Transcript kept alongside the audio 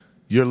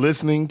You're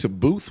listening to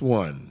Booth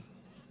One.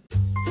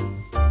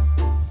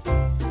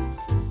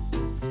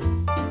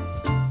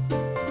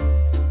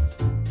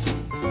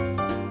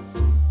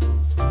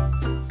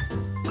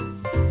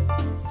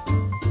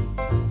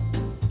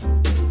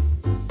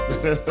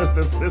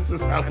 This is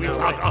how we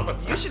talk all the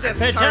time. You should just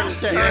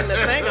Fantastic. turn the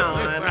thing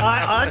on.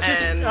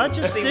 I'll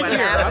just see sit what here.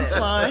 happens. I'm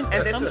fine.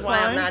 And this I'm is why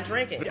I'm fine. not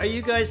drinking. Are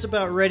you guys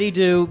about ready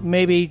to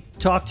maybe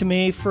talk to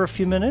me for a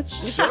few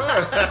minutes? Sure.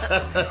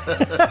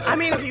 I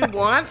mean, if you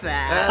want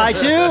that. I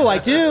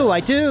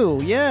do.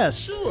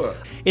 Yes. Sure.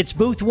 It's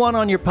Booth One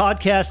on your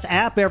podcast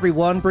app,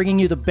 everyone, bringing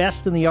you the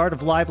best in the art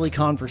of lively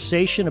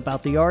conversation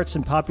about the arts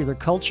and popular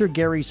culture.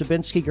 Gary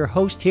Zabinski, your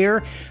host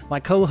here. My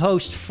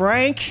co-host,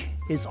 Frank,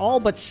 is all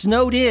but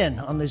snowed in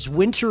on this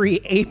wintry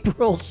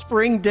April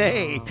spring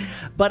day.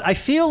 But I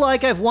feel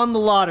like I've won the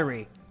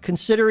lottery.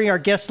 Considering our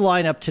guest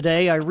lineup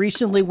today, I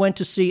recently went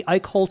to see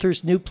Ike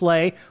Holter's new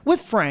play,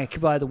 with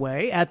Frank, by the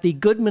way, at the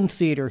Goodman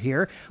Theater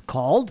here,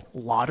 called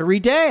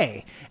Lottery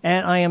Day.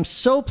 And I am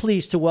so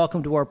pleased to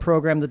welcome to our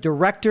program the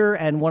director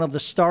and one of the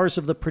stars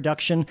of the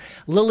production,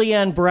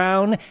 Lili-Anne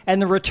Brown, and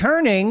the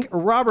returning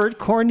Robert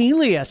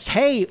Cornelius.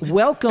 Hey,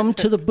 welcome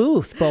to the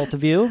booth, both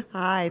of you.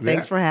 Hi,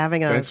 thanks for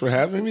having us. Thanks for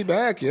having me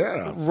back,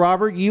 yeah.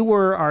 Robert, you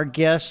were our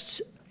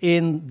guest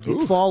in the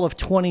fall of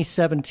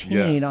 2017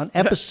 Yes. on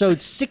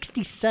episode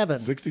 67.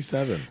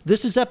 67.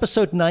 This is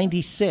episode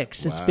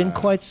 96. It's been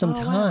quite some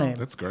time.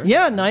 That's great.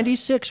 Yeah,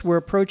 96. We're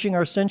approaching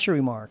our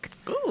century mark.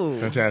 Ooh.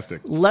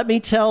 Fantastic. Let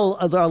me tell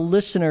our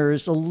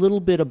listeners a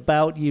little bit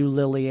about you,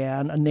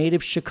 Lili-Anne, a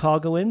native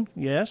Chicagoan.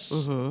 Yes.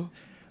 Mm-hmm.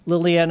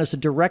 Lili-Anne is a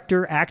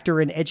director, actor,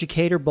 and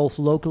educator, both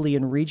locally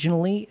and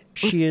regionally.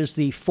 She is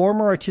the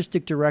former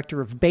artistic director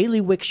of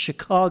Bailiwick,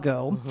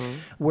 Chicago,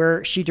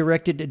 where she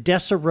directed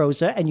Dessa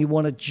Rosa, and you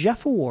won a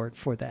Jeff Award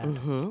for that.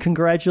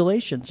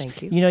 Congratulations.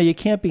 Thank you. You know, you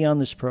can't be on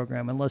this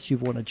program unless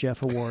you've won a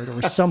Jeff Award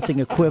or something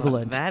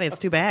equivalent. That is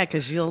too bad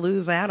because you'll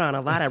lose out on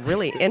a lot of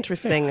really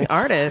interesting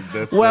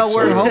artists. Well,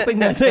 we're true. hoping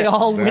that they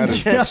all win That is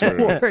Jeff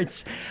true.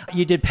 Awards.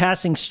 You did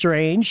Passing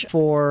Strange,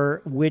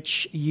 for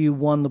which you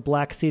won the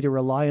Black Theater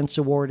Alliance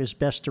Award as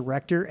Best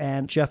Director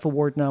and Jeff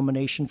Award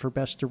nomination for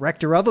Best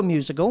Director of a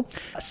Musical.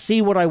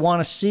 See What I Want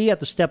to See at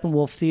the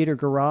Steppenwolf Theater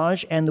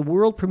Garage, and the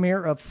world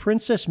premiere of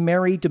Princess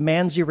Mary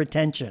Demands Your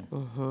Attention.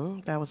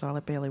 That was all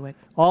at Bailiwick.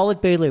 All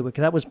at Bailiwick.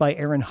 That was by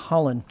Aaron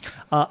Holland.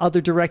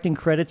 Other directing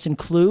credits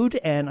include,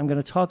 and I'm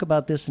going to talk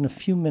about this in a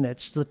few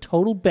minutes, The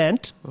Total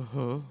Bent,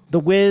 The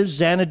Wiz,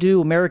 Xanadu,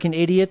 American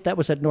Idiot. That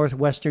was at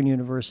Northwestern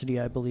University,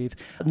 I believe.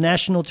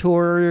 National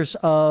tours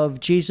of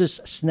Jesus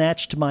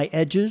Snatched My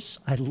Edges.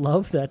 I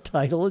love that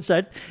title.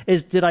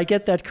 Did I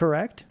get that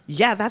correct?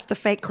 Yeah, that's the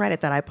fake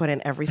credit that I put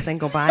in every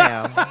single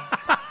bio.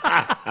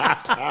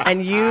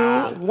 And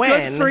you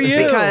win. Good for you.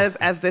 Because,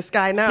 as this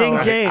guy knows, Ding,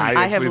 ding. I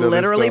I have actually know this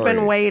literally story.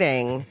 been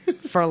waiting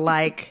for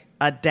like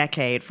a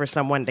decade for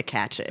someone to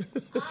catch it.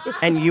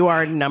 And you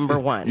are number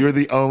one. You're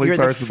the only You're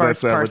person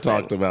that's first ever person.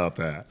 talked about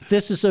that.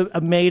 This is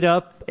a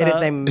made-up It is a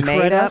credit.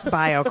 made-up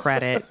bio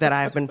credit that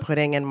I've been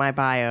putting in my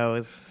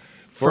bios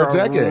For a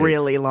decade.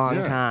 really long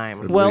Yeah.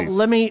 time. At Well,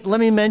 least. let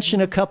me mention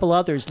a couple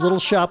others. Little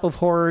Shop of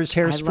Horrors,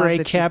 love Hairspray, that you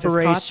just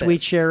Cabaret, caught this.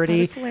 Sweet Charity,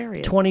 That is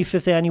hilarious.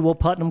 25th Annual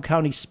Putnam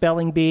County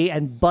Spelling Bee,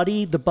 and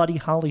Buddy, the Buddy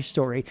Holly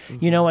Story.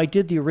 You know, I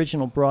did the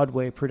original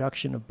Broadway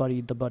production of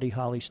Buddy, the Buddy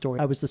Holly Story.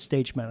 I was the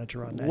stage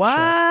manager on that show.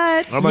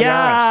 What? Oh my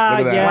gosh,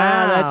 look at that.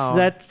 Yeah,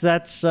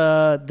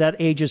 Wow. that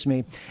ages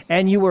me.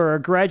 And you were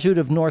a graduate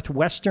of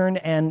Northwestern,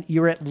 and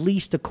you're at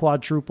least a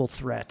quadruple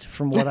threat,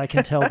 from what I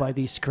can tell by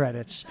these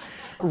credits.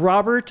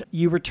 Robert,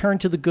 you returned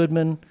to the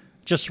Goodman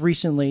just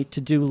recently to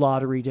do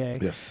Lottery Day.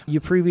 Yes. You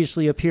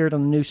previously appeared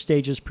on the New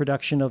Stage's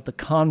production of The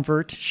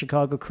Convert.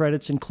 Chicago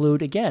credits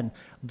include, again,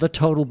 The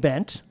Total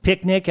Bent,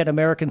 Picnic at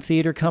American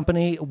Theater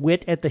Company,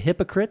 Wit at the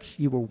Hypocrites.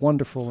 You were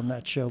wonderful in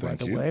that show, Thank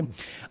by the you. way.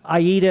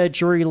 Aida,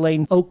 Drury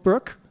Lane,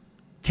 Oakbrook.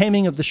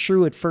 Taming of the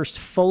Shrew at First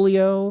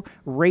Folio,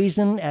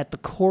 Raisin at the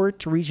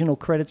Court. Regional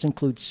credits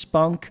include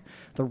Spunk,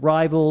 The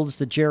Rivals,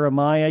 The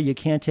Jeremiah, You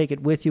Can't Take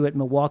It With You at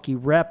Milwaukee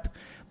Rep,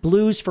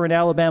 Blues for an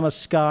Alabama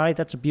Sky.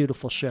 That's a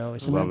beautiful show,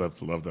 isn't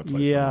it? Love that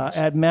place. Yeah, so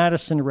much. at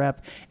Madison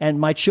Rep, and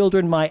My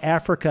Children, My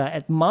Africa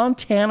at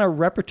Montana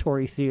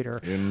Repertory Theater.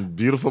 In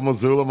beautiful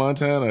Missoula,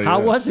 Montana. How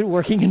yes. was it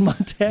working in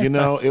Montana? You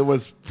know, it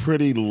was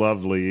pretty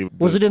lovely.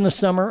 Was it in the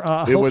summer?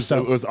 It was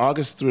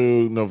August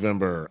through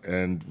November,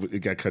 and it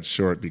got cut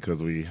short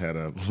because we had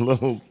a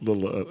little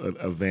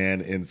a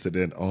van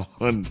incident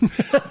on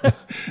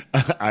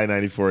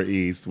I-94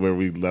 East where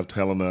we left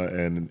Helena,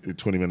 and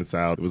 20 minutes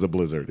out it was a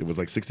blizzard. It was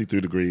like 63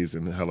 degrees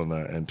in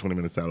Helena, and 20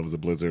 minutes out it was a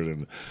blizzard,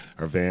 and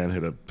our van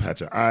hit a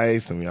patch of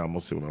ice, and we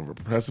almost went over a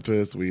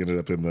precipice. We ended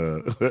up in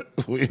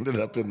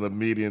the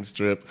median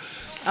strip.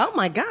 Oh,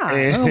 my God.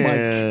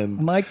 And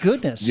my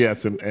goodness.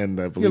 yes, and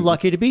I believe You're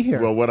lucky to be here.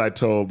 Well, what I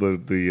told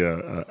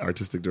the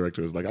artistic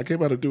director was like, I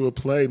came out to do a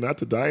play, not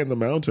to die in the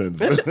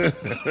mountains.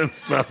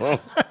 So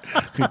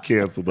he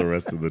canceled the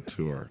rest of the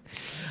tour.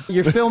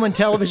 Your film and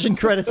television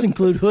credits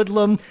include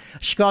Hoodlum,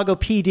 Chicago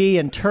PD,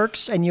 and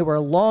Turks, and you were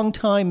a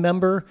longtime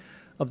member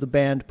of the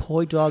band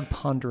Poi Dog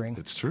Pondering.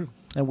 It's true.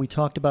 And we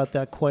talked about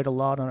that quite a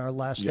lot on our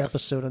last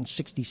episode on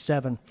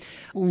 67.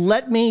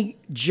 Let me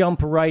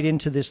jump right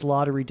into this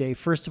lottery day.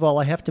 First of all,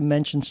 I have to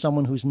mention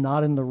someone who's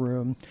not in the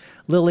room.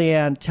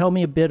 Lili-Anne, tell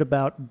me a bit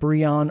about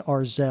Brian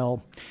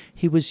Arzel.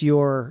 He was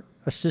your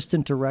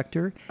assistant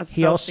director.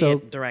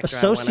 Associate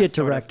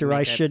director.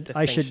 I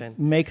should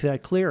make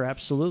that clear,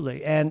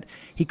 absolutely. And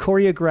he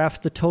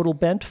choreographed the Total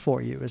Bent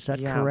for you. Is that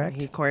correct?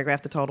 He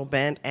choreographed the Total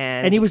Bent,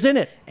 and he was in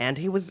it.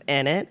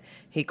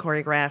 He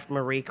choreographed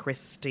Marie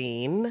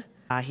Christine.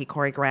 He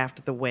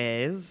choreographed The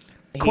Wiz.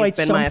 Quite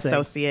He's been my something.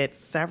 associate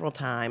several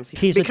times.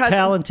 He's a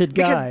talented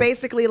guy. Because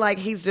basically, like,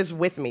 he's just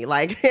with me.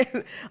 Like,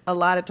 a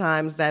lot of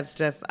times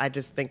I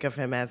just think of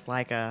him as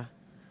like a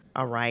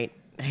right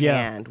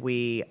hand.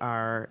 We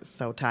are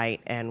so tight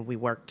and we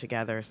work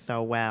together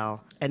so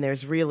well. And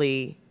there's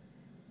really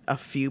a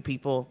few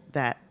people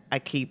that I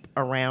keep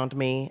around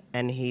me,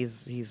 and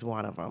he's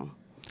one of them.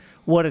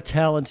 What a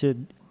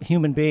talented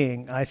human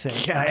being, I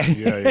think. Yeah,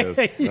 he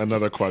is.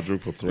 Another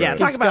quadruple threat. Yeah,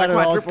 talk about a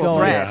quadruple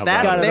threat.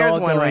 There's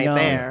one right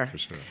there. For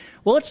sure.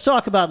 Well, let's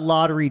talk about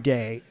Lottery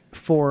Day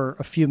for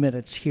a few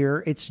minutes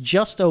here. It's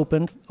just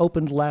opened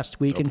last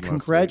week, and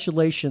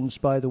congratulations,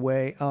 by the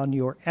way, on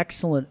your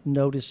excellent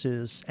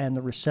notices and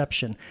the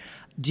reception.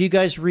 Do you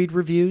guys read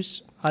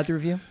reviews, either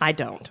of you? I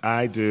don't.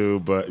 I do,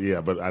 but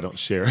I don't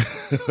share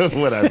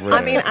what I've read.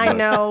 I mean, I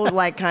know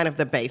like kind of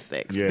the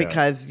basics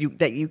because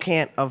you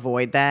can't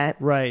avoid that.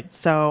 Right.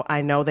 So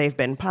I know they've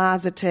been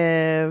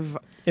positive.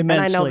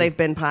 Immensely. And I know they've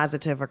been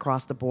positive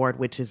across the board,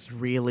 which is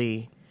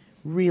really,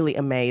 really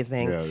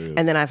amazing. Yeah, it is.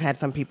 And then I've had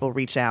some people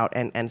reach out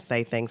and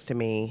say things to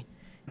me.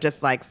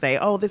 Just like say,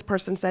 oh, this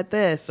person said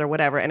this or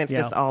whatever. And it's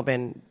just all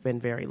been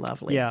very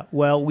lovely. Yeah.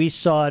 Well, we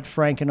saw it,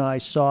 Frank and I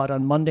saw it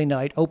on Monday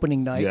night,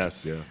 opening night.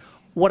 Yes, yeah.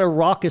 What a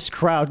raucous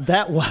crowd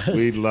that was.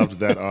 We loved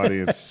that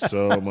audience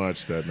so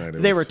much that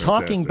night. They were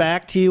talking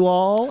back to you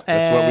all.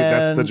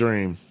 That's the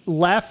dream.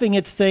 Laughing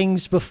at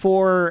things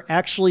before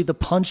actually the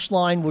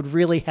punchline would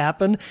really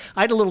happen.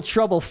 I had a little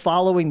trouble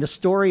following the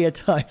story at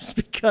times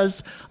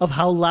because of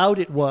how loud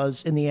it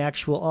was in the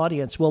actual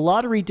audience. Well,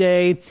 Lottery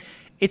Day,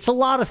 it's a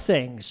lot of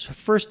things.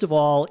 First of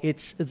all,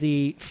 it's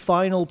the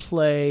final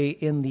play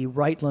in the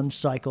Reitland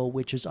cycle,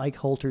 which is Ike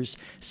Holter's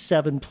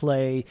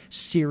 7-play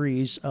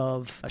series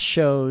of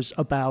shows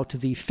about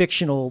the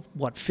fictional,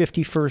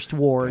 51st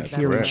Ward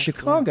here in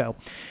Chicago.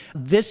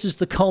 This is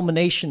the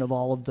culmination of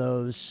all of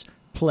those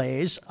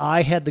plays.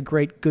 I had the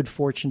great good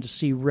fortune to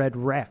see Red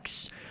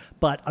Rex.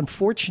 But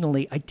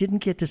unfortunately, I didn't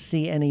get to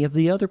see any of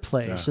the other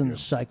plays in the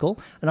cycle,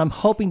 and I'm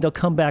hoping they'll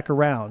come back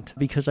around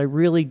because I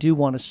really do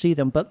want to see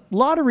them. But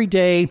Lottery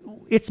Day,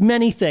 it's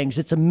many things.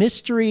 It's a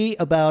mystery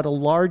about a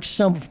large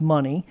sum of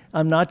money.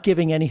 I'm not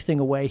giving anything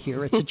away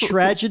here. It's a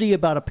tragedy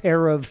about a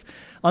pair of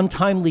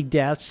untimely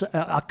deaths,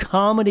 a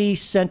comedy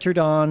centered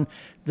on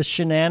the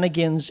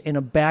shenanigans in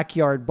a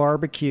backyard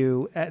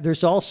barbecue.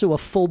 There's also a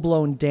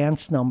full-blown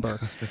dance number.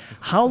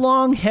 How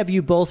long have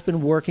you both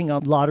been working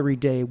on Lottery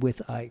Day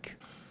with Ike?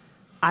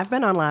 I've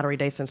been on Lottery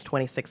Day since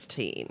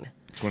 2016.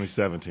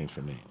 2017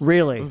 for me.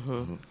 Really?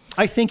 Mm-hmm.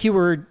 I think you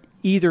were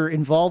either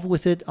involved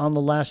with it on the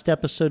last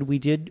episode we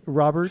did,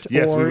 Robert,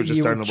 yes, or we were just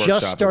starting the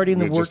workshop. Just starting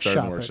the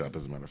workshop,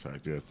 as a matter of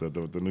fact. Yes,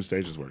 the new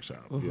stages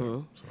workshop. Mm-hmm.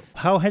 Yeah, so.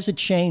 How has it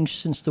changed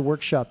since the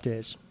workshop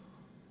days?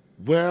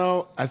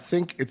 Well, I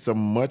think it's a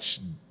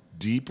much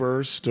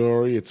deeper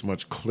story. It's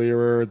much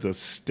clearer. The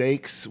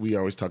stakes we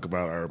always talk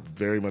about are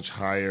very much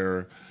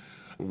higher.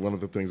 One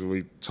of the things that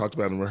we talked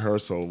about in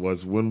rehearsal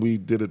was when we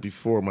did it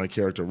before, my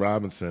character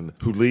Robinson,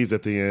 who leaves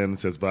at the end and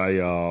says, bye,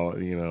 y'all,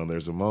 and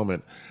there's a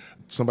moment.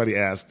 Somebody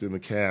asked in the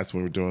cast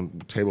when we were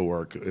doing table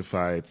work if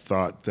I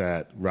thought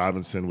that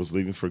Robinson was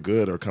leaving for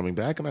good or coming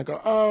back. And I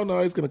go, oh,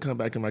 no, he's going to come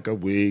back in like a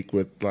week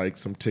with like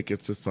some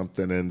tickets to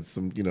something and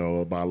some,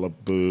 a bottle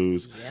of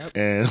booze. Yep.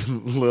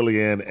 And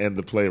Lili-Anne and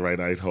the playwright,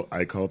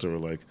 Ike Holter, were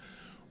like,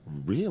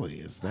 really?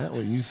 Is that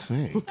what you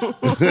think?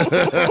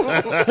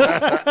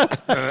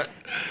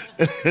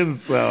 And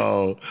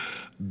so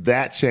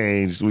that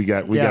changed. We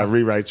got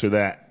rewrites for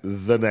that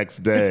the next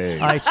day.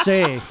 I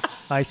see.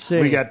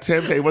 We got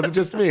 10 pages. It wasn't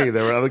just me.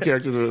 There were other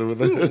characters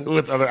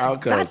with other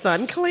outcomes. That's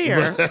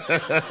unclear.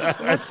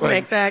 Let's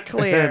make that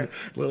clear. And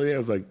Lili-Anne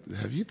was like,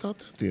 have you thought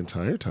that the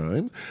entire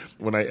time?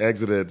 When I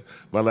exited,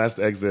 my last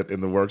exit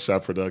in the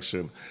workshop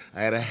production,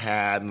 I had a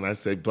hat and I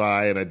said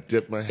bye and I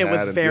dipped my hat. It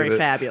was very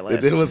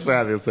fabulous. It was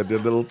fabulous. I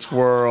did a little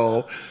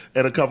twirl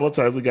and a couple of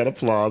times we got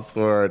applause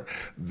for it.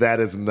 That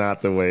is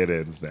not the way it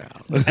ends now.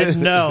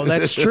 No,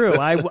 that's true.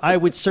 I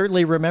would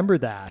certainly remember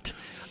that.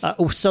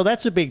 So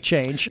that's a big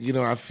change.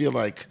 I feel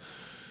like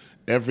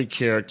every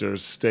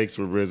character's stakes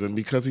were risen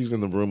because he's in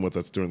the room with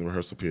us during the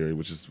rehearsal period,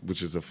 which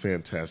is a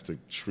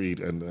fantastic treat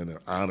and an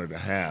honor to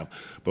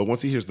have. But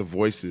once he hears the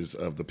voices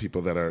of the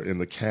people that are in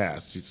the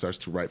cast, he starts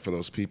to write for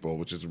those people,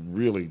 which is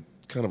really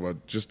kind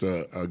of just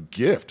a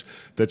gift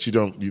that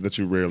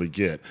you rarely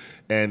get.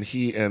 And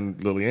he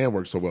and Lili-Anne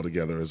work so well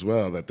together as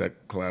well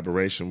that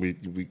collaboration,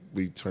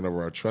 we turn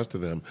over our trust to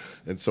them.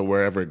 And so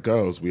wherever it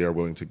goes, we are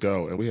willing to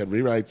go. And we had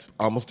rewrites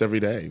almost every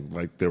day.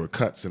 Like there were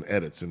cuts and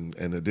edits and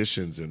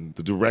additions, and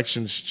the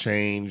directions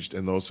changed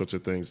and those sorts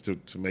of things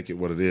to make it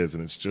what it is.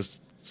 And it's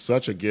just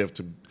such a gift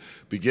to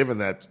be given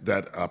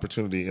that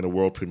opportunity in a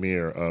world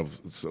premiere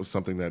of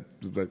something that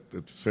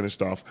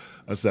finished off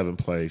a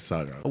 7-play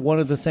saga. One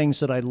of the things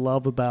that I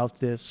love about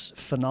this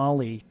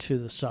finale to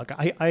the saga,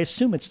 I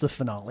assume it's the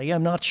finale,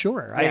 I'm not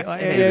sure. Yes,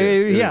 It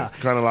is.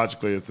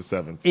 Chronologically, it's the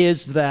 7th.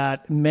 Is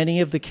that many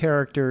of the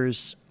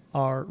characters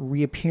are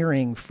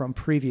reappearing from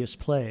previous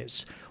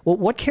plays. Well,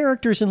 what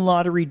characters in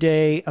Lottery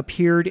Day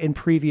appeared in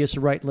previous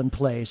Reitland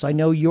plays? I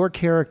know your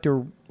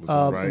character,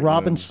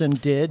 Robinson,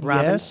 did.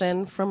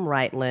 Robinson yes? from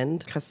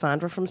Reitland,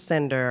 Cassandra from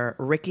Cinder,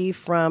 Ricky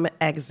from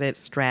Exit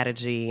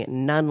Strategy,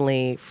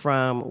 Nunley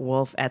from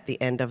Wolf at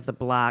the End of the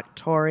Block,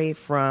 Tori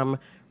from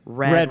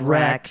Red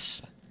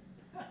Rex,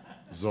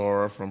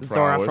 Zora from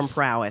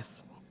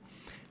Prowess.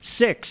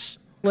 6.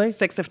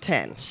 6 of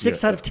 10.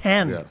 6 out of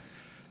 10. Yeah.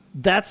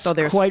 That's so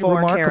there's quite 4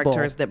 remarkable.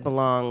 characters that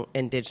belong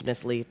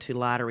indigenously to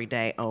Lottery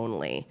Day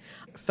only.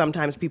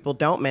 Sometimes people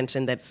don't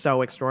mention that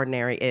So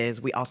Extraordinary is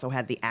we also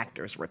had the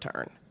actors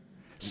return.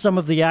 Some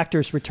of the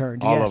actors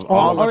returned, yes.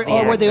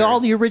 Were they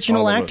all the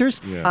original actors?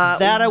 Yeah.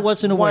 That I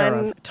wasn't aware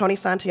of. Tony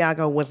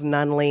Santiago was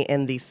Nunley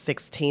in the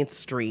 16th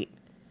Street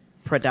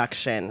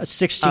production. A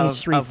 16th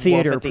Street of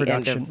theater Wolf at the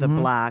production. End of the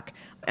Block,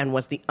 and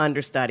was the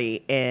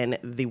understudy in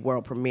the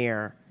world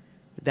premiere.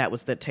 That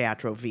was the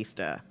Teatro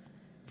Vista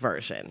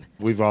version.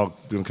 We've all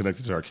been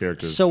connected to our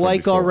characters. So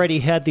Ike before. already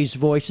had these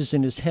voices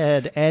in his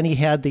head, and he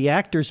had the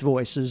actors'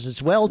 voices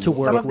as well to work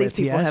with. Some of these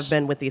people yes? have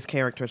been with these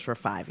characters for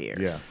 5 years.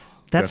 Yeah.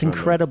 That's Definitely.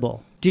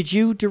 incredible. Did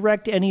you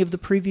direct any of the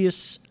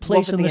previous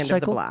plays in the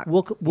cycle?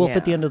 Wolf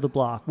at the End of the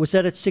Block. Was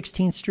that at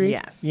 16th Street?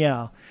 Yes.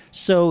 Yeah.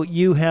 So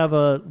you have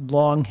a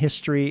long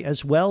history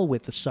as well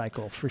with the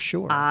cycle, for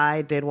sure.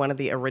 I did one of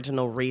the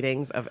original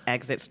readings of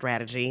Exit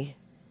Strategy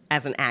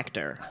as an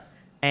actor,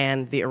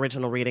 and the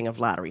original reading of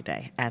Lottery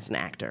Day as an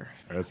actor.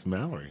 As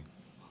Mallory.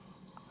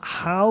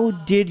 How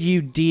did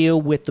you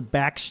deal with the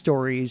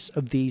backstories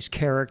of these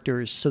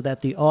characters so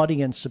that the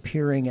audience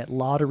appearing at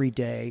Lottery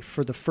Day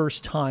for the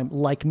first time,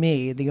 like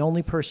me, the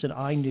only person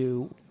I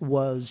knew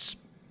was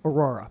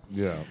Aurora?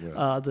 Yeah.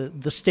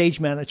 The stage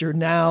manager,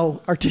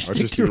 now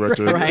artistic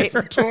director. Right?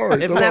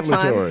 Tori, Isn't the that lovely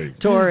fun? Tori.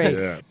 Tori.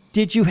 Yeah.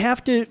 Did you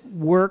have to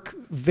work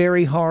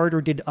very hard,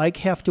 or did Ike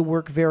have to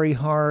work very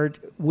hard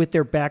with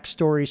their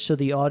backstories so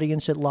the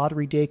audience at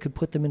Lottery Day could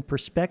put them in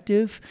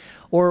perspective?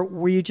 Or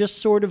were you just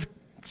sort of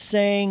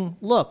saying,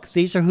 look,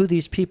 these are who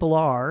these people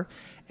are,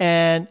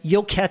 and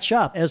you'll catch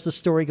up as the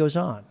story goes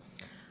on?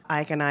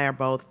 Ike and I are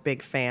both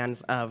big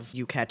fans of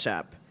you catch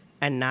up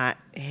and not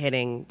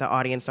hitting the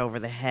audience over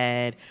the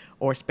head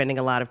or spending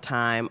a lot of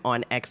time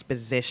on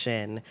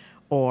exposition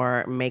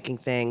or making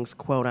things,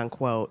 quote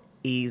unquote,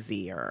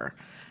 easier,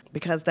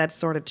 because that's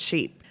sort of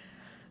cheap.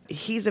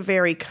 He's a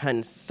very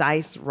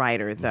concise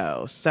writer,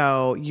 though,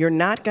 so you're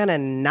not going to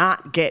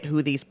not get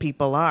who these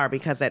people are,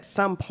 because at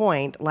some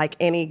point, like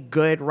any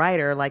good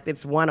writer, like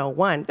it's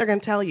 101, they're going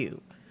to tell you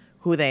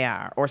who they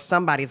are, or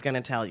somebody's going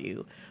to tell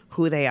you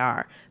who they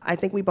are. I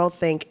think we both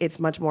think it's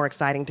much more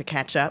exciting to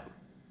catch up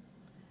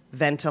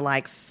than to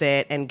like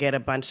sit and get a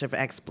bunch of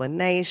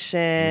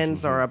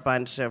explanations or a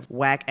bunch of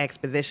whack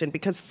exposition,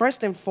 because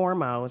first and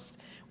foremost,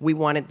 we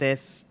wanted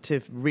this to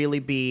really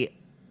be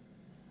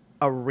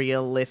a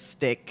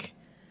realistic,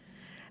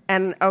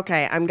 and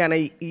okay, I'm going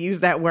to use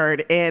that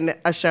word in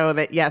a show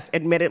that, yes,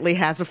 admittedly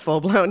has a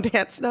full-blown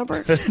dance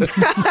number. But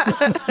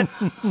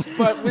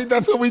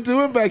that's what we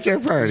do in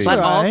Backyard Party. But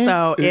Right.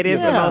 also, it is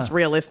the Yeah. most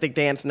realistic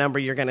dance number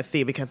you're going to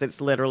see, because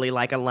it's literally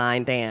like a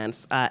line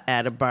dance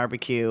at a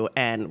barbecue,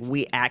 and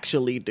we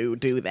actually do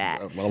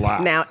that. A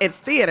lot. Now, it's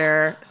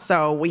theater,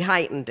 so we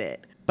heightened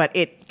it, but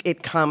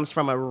it comes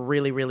from a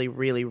really, really,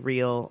 really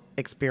real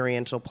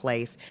experiential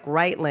place.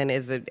 Reitland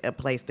is a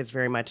place that's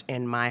very much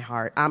in my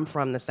heart. I'm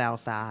from the South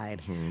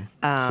Side.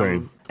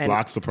 Same. And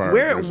Lots of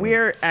parties.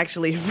 We're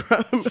actually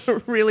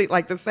from really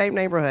like the same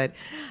neighborhood.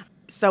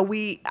 So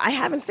I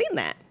haven't seen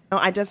that. No,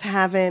 I just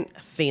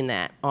haven't seen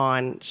that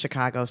on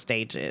Chicago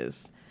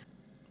stages.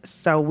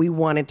 So we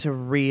wanted to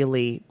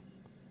really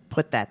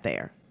put that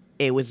there.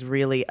 It was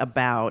really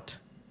about,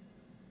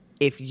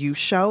 if you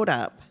showed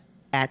up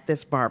at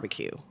this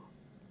barbecue,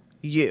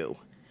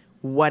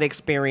 what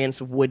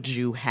experience would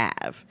you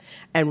have?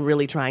 And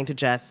really trying to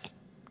just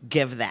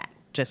give that.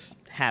 Just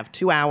have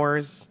 2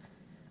 hours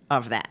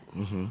of that.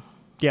 Mm-hmm.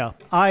 Yeah.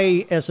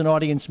 I, as an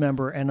audience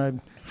member and a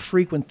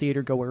frequent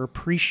theater goer,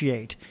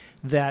 appreciate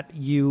that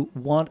you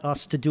want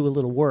us to do a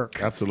little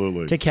work.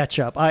 Absolutely. To catch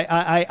up.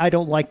 I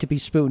don't like to be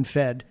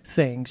spoon-fed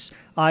things.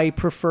 I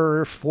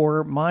prefer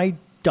for my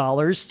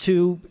dollars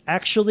to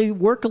actually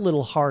work a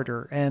little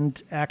harder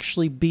and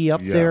actually be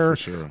up there for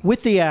sure.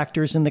 with the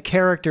actors and the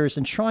characters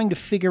and trying to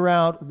figure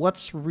out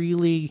what's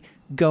really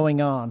going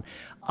on.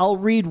 I'll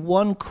read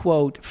one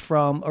quote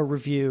from a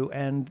review,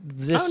 and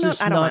this is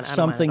not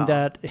something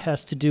that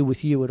has to do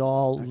with you at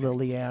all, okay.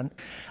 Lili-Anne.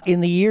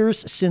 In the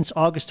years since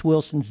August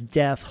Wilson's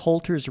death,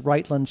 Holter's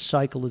Rightland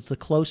cycle is the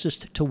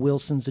closest to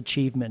Wilson's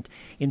achievement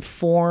in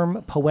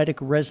form, poetic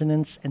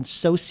resonance, and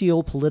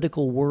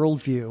socio-political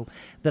worldview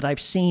that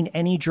I've seen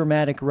any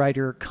dramatic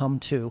writer come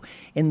to.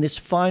 In this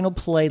final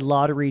play,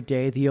 Lottery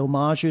Day, the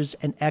homages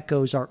and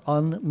echoes are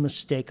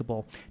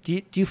unmistakable.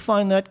 Do you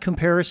find that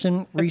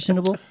comparison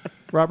reasonable?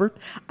 Robert?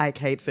 Ike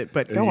hates it,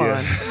 but go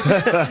on.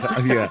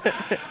 Yeah,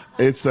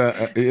 it's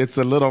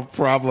a little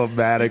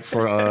problematic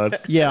for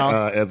us.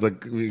 Yeah, as a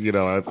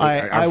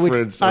I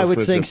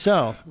would think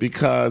so,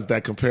 because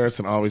that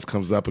comparison always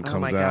comes up and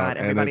comes out. Oh my God!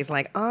 Everybody's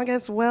like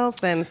August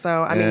Wilson.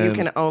 So I mean, you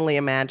can only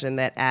imagine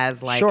that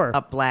as like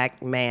a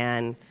black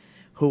man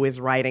who is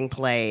writing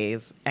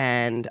plays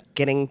and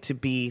getting to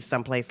be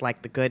someplace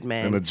like the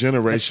Goodman, and a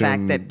generation, the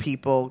fact that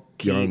people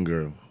keep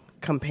younger.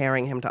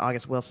 Comparing him to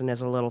August Wilson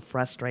is a little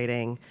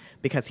frustrating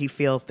because he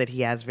feels that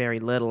he has very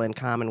little in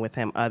common with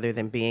him other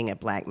than being a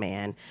black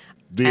man.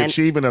 The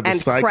achievement of the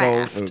cycle.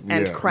 Craft,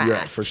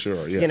 yeah, for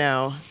sure. Yes. You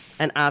know,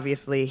 and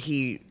obviously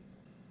he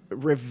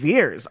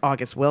reveres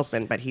August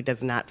Wilson, but he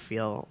does not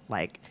feel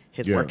like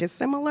his work is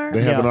similar.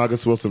 They have an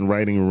August Wilson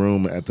writing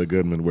room at the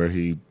Goodman where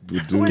he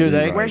would do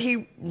where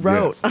he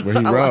wrote. Yes, where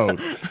he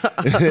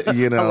wrote.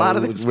 You know, a lot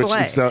of this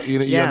play.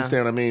 You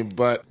understand what I mean?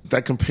 But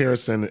that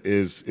comparison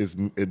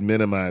it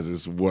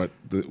minimizes what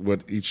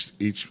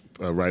each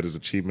writer's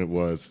achievement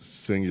was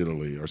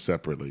singularly or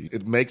separately.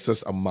 It makes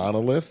us a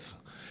monolith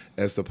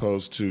as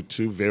opposed to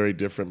two very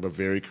different but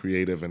very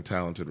creative and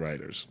talented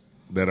writers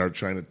that are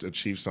trying to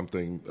achieve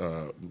something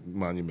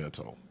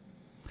monumental.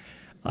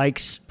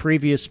 Ike's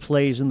previous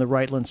plays in the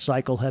Rightland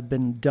cycle have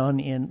been done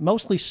in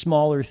mostly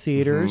smaller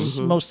theaters,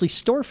 mostly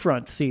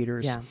storefront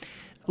theaters. Yeah.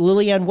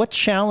 Lili-Anne, what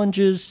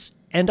challenges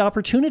and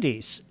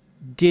opportunities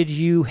did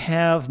you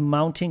have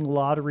mounting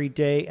Lottery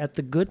Day at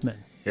the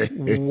Goodman?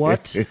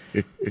 What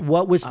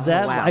was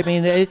that? Wow. I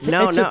mean, it's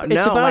about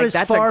as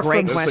that's far a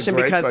great from question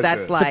because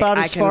that's like it's about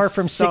as far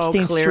from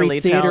 16th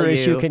Street Theater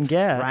as you can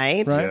get,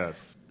 right?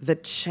 Yes. The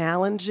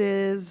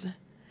challenges.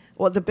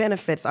 Well, the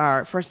benefits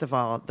are, first of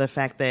all, the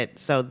fact that,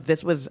 so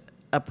this was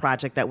a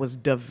project that was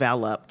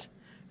developed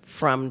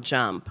from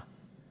jump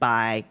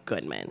by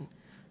Goodman.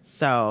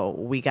 So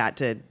we got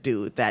to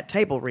do that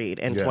table read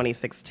in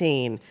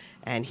 2016,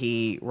 and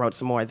he wrote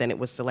some more. Then it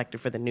was selected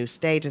for the New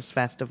Stages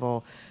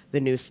Festival. The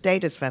New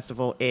Stages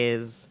Festival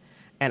is,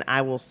 and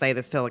I will say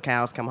this till the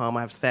cows come home,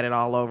 I've said it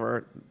all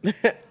over.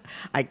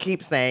 I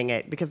keep saying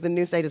it, because the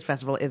New Stages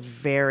Festival is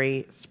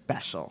very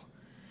special.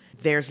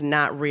 There's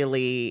not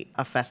really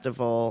a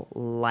festival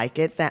like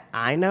it that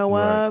I know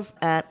of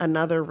at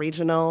another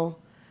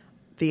regional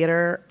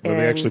theater where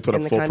they actually put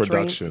up full country.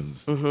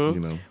 Productions, you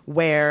know,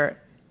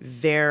 where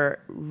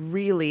they're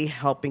really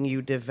helping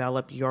you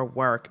develop your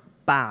work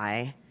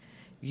by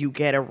you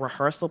get a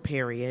rehearsal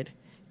period,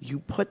 you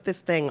put this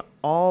thing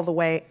all the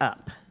way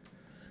up,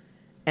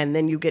 and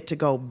then you get to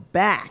go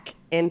back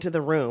into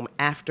the room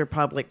after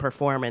public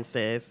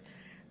performances,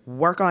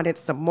 work on it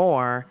some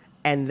more,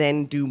 and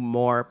then do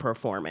more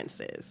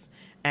performances.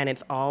 And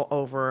it's all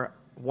over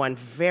one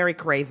very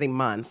crazy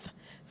month.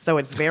 So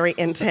it's very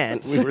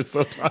intense. We were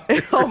so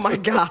tired. Oh my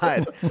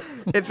God.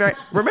 It's very.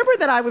 Remember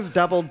that I was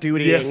double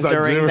dutying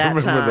during that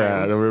time.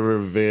 That. I remember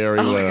very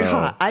well.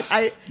 God.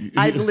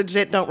 I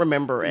legit don't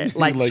remember it,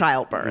 like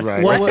childbirth.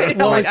 Right. What was I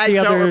the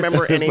don't other,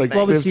 remember anything.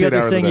 What was the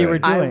other thing you were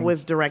doing? I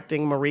was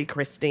directing Marie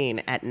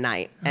Christine at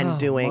night and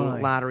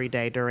doing Lottery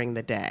Day during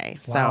the day.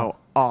 Wow. So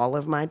all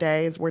of my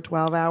days were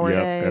 12-hour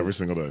days. Every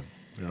single day.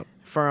 Yep.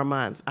 For a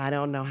month. I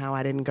don't know how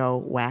I didn't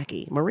go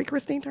wacky. Marie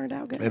Christine turned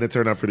out good. And it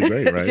turned out pretty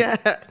great, right? Yeah.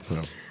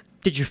 So.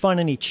 Did you find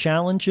any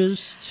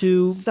challenges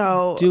to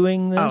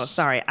doing this? Oh,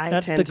 sorry.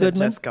 I tend to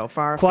just go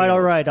far Quite afield.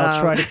 all right.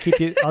 I'll try to keep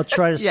you. I'll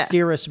try to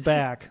steer us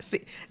back.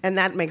 See, and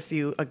that makes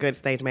you a good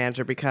stage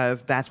manager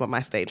because that's what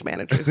my stage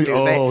managers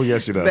do.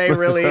 Yes, she does. They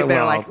really,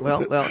 they're like,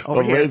 well,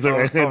 over here,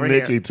 Razor and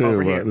Nikki too.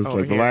 Here, it's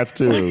like the last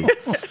two.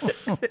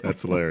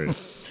 That's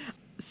hilarious.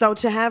 So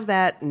to have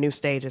that New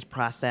Stages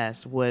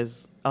process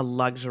was a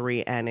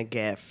luxury and a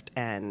gift,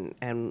 and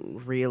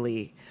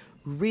really,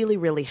 really,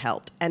 really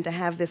helped. And to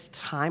have this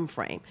time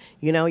frame,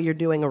 you know, you're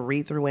doing a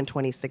read-through in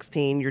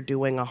 2016, you're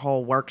doing a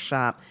whole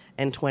workshop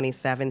in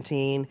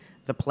 2017,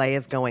 the play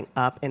is going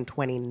up in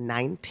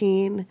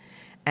 2019,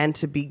 and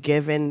to be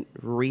given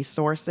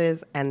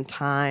resources and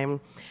time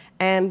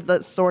and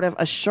the sort of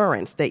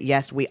assurance that,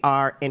 yes, we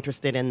are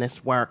interested in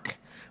this work.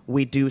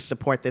 We do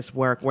support this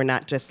work. We're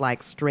not just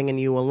like stringing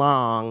you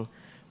along.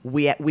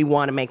 We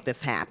want to make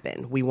this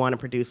happen. We want to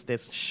produce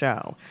this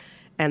show.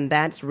 And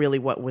that's really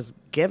what was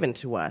given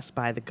to us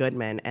by the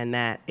Goodman, and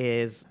that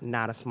is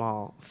not a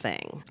small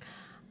thing.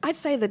 I'd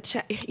say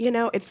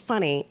it's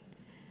funny.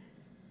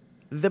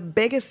 The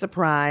biggest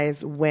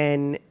surprise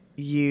when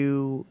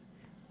you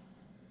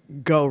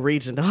go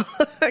regional,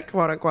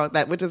 quote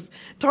unquote, which is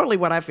totally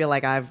what I feel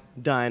like I've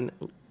done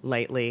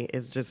lately,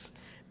 is just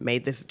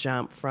made this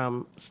jump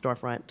from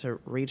storefront to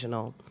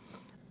regional.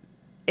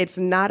 it's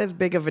not as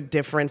big of a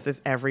difference as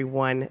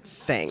everyone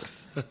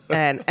thinks.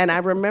 And I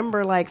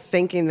remember like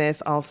thinking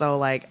this also,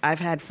 like I've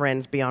had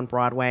friends be on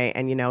Broadway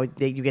and, you know,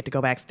 you get to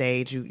go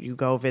backstage, you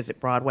go visit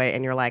Broadway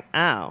and you're like,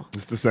 oh.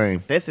 It's the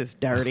same. This is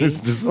dirty. It's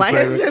just like,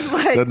 the same. It's just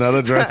like, it's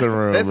another dressing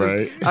room,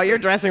 right? Your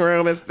dressing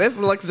room this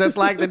looks just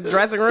like the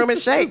dressing room at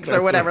Shakes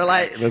or whatever.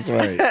 Right. Like That's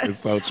right. It's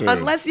so true.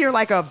 Unless you're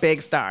like a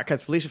big star,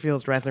 because Felicia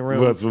Field's dressing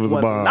room was a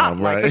bomb, not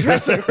right? like the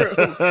dressing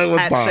room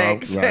at bomb,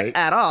 Shakes right?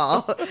 at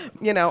all.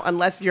 You know,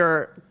 unless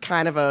you're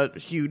kind of a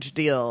huge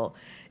deal,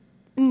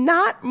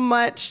 not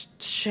much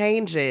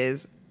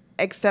changes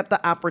except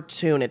the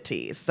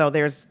opportunities. So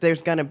there's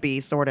going to be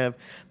sort of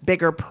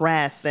bigger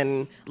press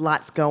and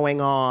lots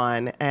going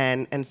on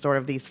and sort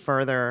of these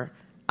further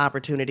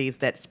opportunities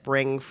that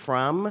spring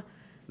from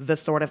the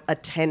sort of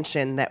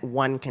attention that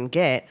one can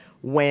get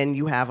when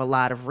you have a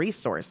lot of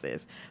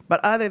resources.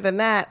 But other than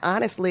that,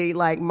 honestly,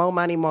 like more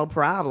money, more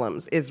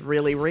problems is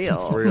really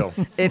real. It's real.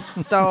 It's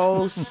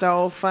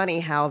so funny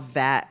how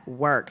that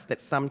works,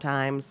 that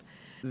sometimes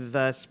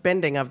the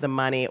spending of the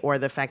money or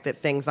the fact that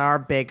things are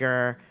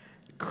bigger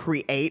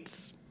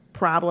creates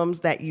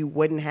problems that you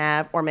wouldn't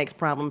have or makes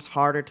problems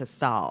harder to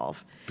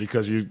solve.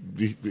 Because in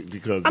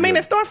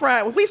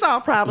storefront, we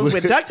solve problems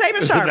with duct tape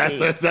and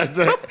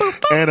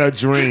Sharpie. And a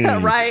dream.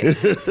 Right?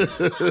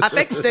 I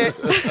fixed it.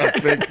 I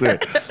fixed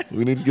it.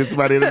 We need to get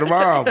somebody in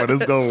tomorrow, but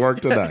it's going to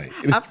work tonight.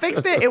 I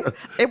fixed it.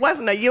 It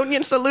wasn't a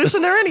union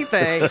solution or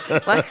anything.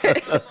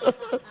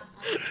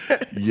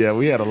 Yeah,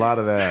 we had a lot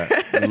of that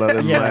in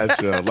the last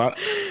show. A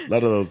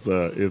lot of those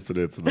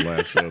incidents in the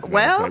last show.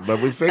 Well,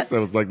 but we fixed it. It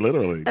was like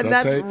literally. And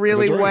that's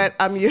really what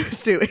I'm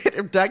used to.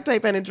 Duct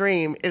tape and a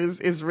dream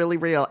is really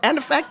real and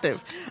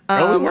effective.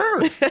 It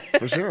works,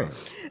 for sure.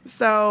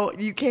 So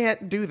you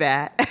can't do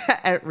that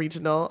at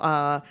regional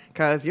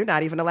because you're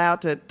not even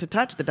allowed to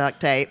touch the duct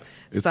tape.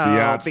 It's so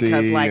IATSE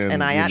because like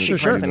an and,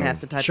 IATSE person has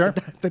to touch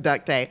the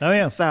duct tape. Oh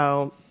yeah.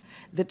 So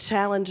the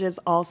challenges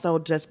also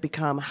just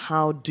become,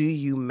 how do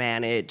you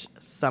manage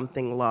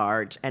something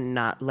large and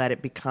not let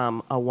it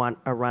become a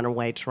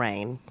runaway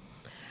train?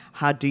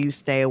 How do you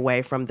stay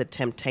away from the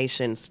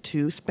temptations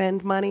to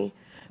spend money?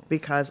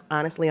 Because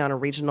honestly, on a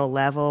regional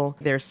level,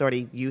 they're sort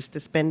of used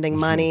to spending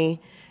money,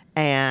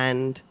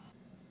 and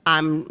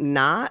I'm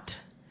not.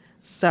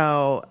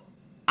 So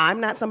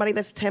I'm not somebody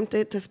that's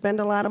tempted to spend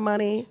a lot of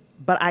money,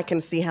 but I can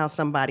see how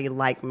somebody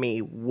like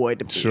me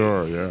would be.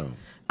 Sure, yeah.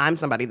 I'm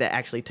somebody that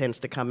actually tends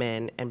to come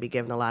in and be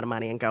given a lot of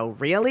money and go,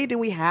 really? Do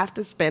we have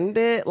to spend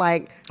it?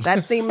 Like,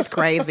 that seems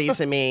crazy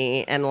to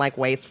me and like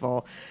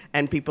wasteful.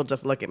 And people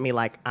just look at me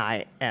like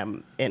I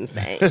am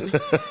insane.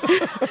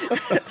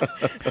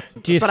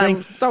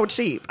 I'm so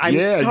cheap. I'm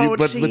so cheap.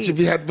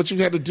 But you've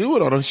had to do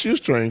it on a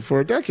shoestring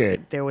for a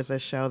decade. There was a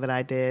show that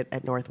I did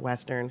at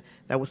Northwestern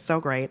that was so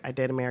great. I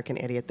did American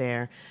Idiot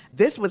there.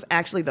 This was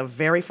actually the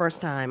very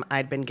first time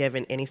I'd been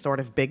given any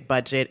sort of big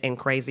budget and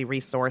crazy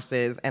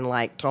resources and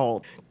like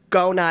told,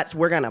 go nuts,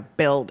 we're going to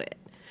build it.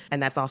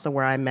 And that's also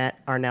where I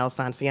met Arnel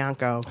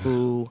Sancianco,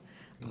 who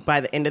by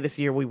the end of this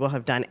year, we will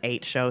have done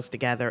 8 shows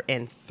together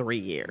in 3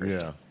 years.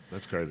 Yeah,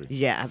 that's crazy.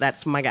 Yeah,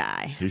 that's my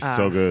guy. He's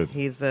so good.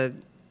 He's a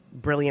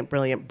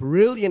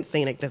brilliant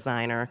scenic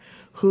designer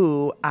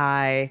who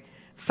I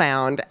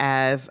found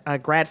as a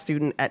grad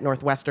student at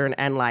Northwestern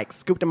and like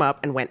scooped him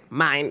up and went,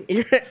 mine,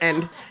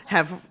 and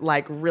have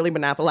like really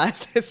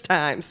monopolized his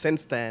time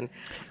since then.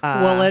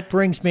 Well, that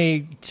brings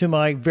me to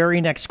my very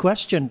next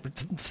question.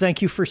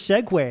 Thank you for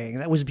segueing.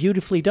 That was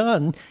beautifully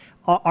done.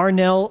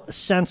 Arnel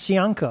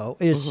Sancianco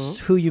is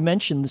who you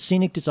mentioned, the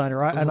scenic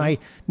designer. And I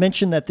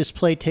mentioned that this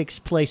play takes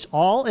place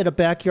all at a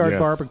backyard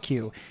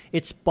barbecue.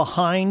 It's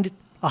behind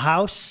a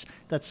house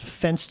that's a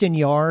fenced-in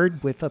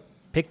yard with a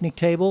picnic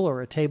table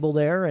or a table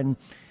there and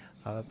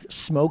a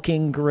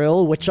smoking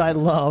grill, which I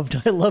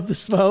loved. I love the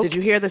smoke. Did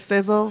you hear the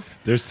sizzle?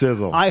 There's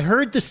sizzle. I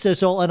heard the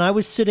sizzle, and I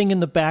was sitting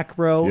in the back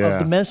row of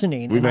the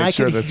mezzanine. We made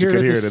sure that you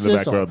could hear it in the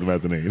back row of the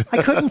mezzanine.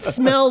 I couldn't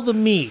smell the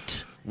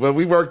meat. Well,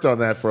 we worked on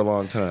that for a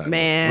long time.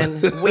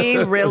 Man,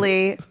 we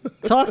really...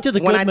 Talk to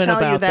the When Goodman I tell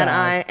about you that that.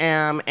 I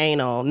am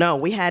anal, no,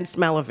 we had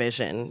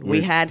smell-o-vision.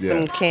 We had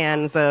some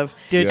cans of...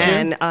 Did you?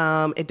 And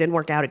it didn't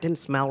work out. It didn't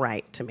smell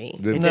right to me.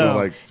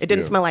 It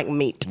didn't smell like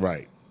meat.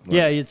 Right.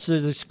 Yeah,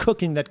 it's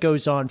cooking that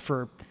goes on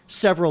for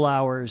several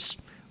hours,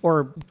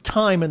 or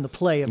time in the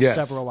play of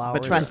several hours.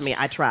 But trust me,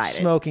 I tried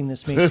smoking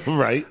this meat.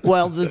 Right.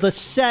 Well, the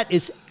set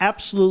is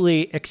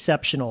absolutely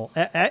exceptional.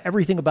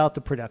 Everything about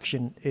the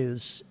production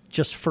is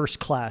just first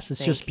class.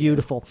 It's just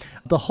beautiful.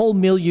 The whole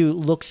milieu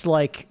looks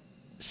like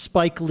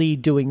Spike Lee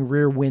doing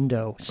Rear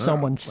Window,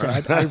 someone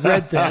said. I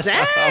read this.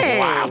 Dang!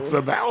 Wow,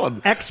 so that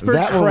one. Expert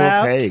that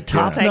craft, one we'll take,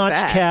 top-notch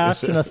that.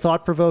 cast, and a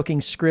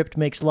thought-provoking script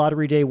makes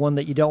Lottery Day one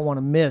that you don't want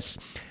to miss.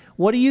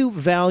 What do you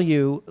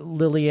value,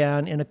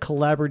 Lili-Anne, in a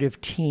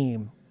collaborative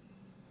team?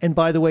 And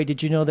by the way,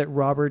 did you know that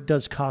Robert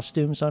does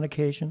costumes on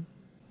occasion?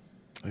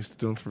 I used to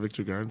do them for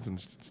Victory Gardens and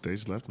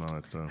Stage Left and all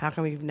that stuff. How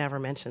come you've never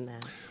mentioned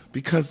that?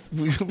 Because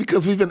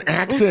we've been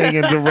acting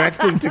and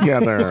directing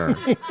together,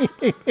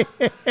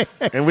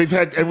 and we've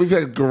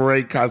had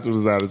great costume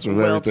designers from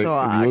everything.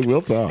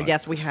 We'll talk.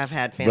 Yes, we have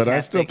had fantastic. But I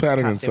still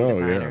pattern and sew.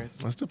 Designers.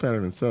 Yeah, I still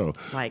pattern and sew.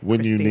 Like when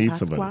Christine you need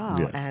Pasquale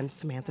somebody, yes. and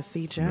Samantha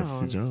C. Jones.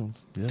 Samantha C.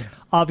 Jones.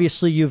 Yes.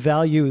 Obviously, you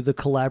value the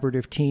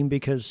collaborative team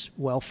because,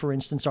 well, for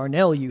instance,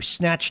 Arnell, you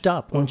snatched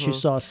up once you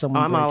saw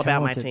someone. I'm very all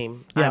about my talented.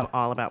 team. Yeah. I'm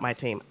all about my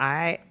team.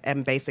 I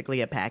am basically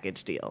a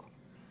package deal.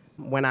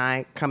 When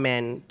I come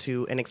in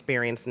to an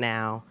experience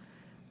now,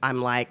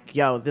 I'm like,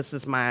 yo, this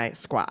is my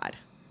squad.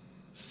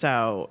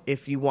 So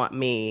if you want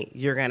me,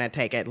 you're going to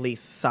take at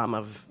least some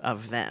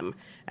of them.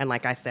 And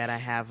like I said, I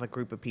have a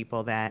group of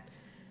people that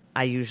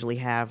I usually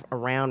have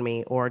around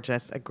me, or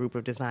just a group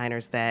of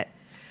designers that,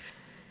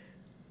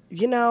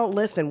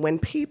 listen, when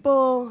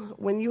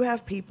you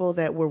have people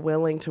that were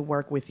willing to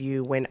work with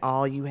you when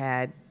all you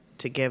had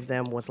to give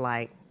them was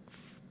like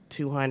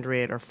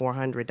 $200 or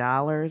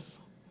 $400,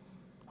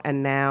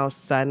 and now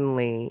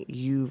suddenly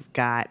you've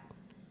got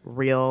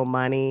real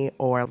money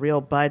or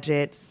real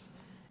budgets,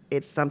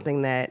 it's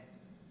something that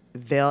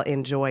they'll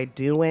enjoy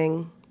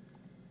doing,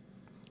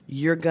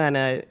 you're going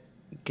to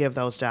give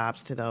those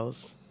jobs to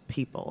those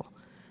people.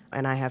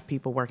 And I have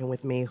people working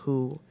with me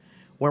who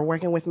were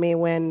working with me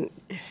when,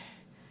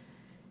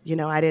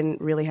 I didn't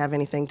really have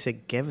anything to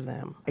give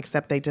them,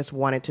 except they just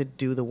wanted to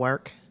do the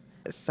work.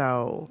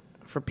 So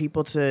for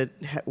people to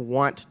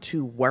want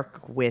to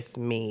work with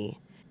me,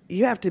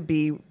 you have to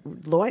be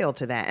loyal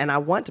to that. And I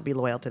want to be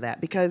loyal to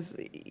that because,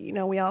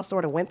 we all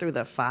sort of went through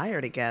the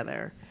fire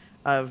together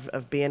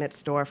of being at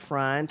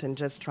storefront and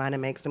just trying to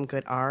make some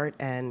good art.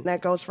 And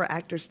that goes for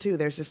actors too.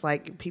 There's just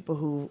like people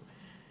who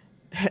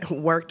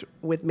worked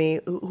with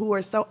me who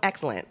are so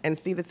excellent. And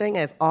see, the thing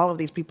is, all of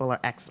these people are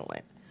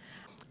excellent.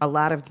 A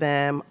lot of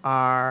them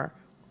are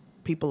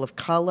people of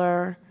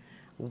color,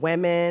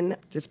 women,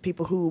 just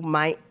people who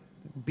might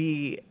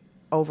be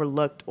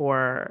overlooked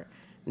or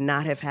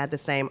not have had the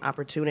same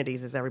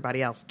opportunities as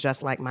everybody else,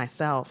 just like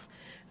myself.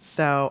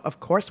 So, of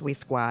course, we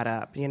squad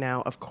up,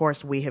 Of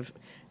course, we have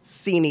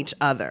seen each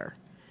other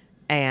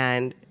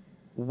and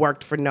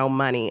worked for no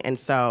money. And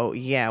so,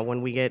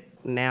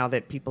 now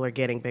that people are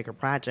getting bigger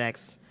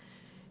projects,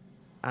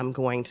 I'm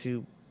going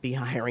to be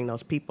hiring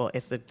those people.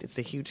 It's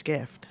a huge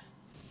gift.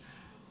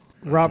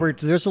 Robert,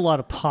 there's a lot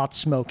of pot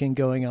smoking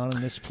going on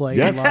in this play.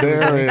 Yes,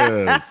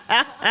 there is.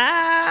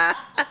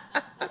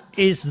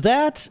 Is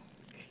that...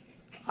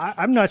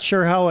 I'm not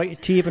sure how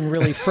to even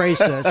really phrase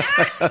this.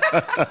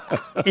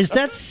 Is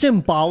that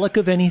symbolic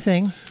of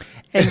anything?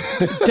 And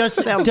does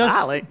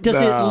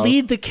it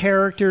lead the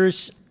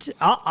characters?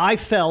 I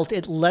felt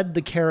it led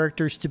the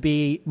characters to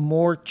be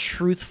more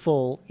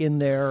truthful in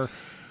their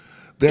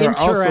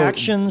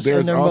interactions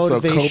and their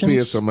motivations. There's also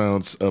copious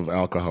amounts of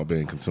alcohol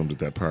being consumed at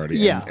that party.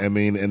 Yeah.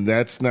 And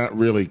that's not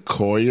really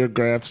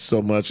choreographed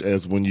so much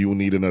as when you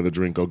need another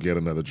drink, go get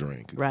another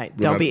drink. Right.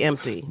 Don't be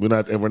empty. We're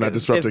not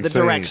disrupting is the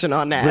direction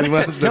on that.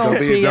 Don't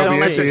be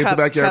empty. It's a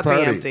backyard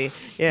party. Empty.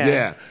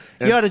 Yeah.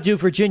 You ought to do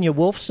Virginia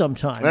Woolf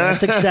sometime.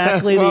 That's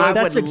exactly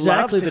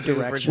the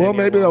direction. Well,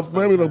 maybe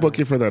they'll book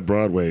you for that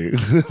Broadway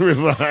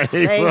revival.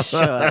 They should.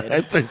 I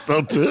think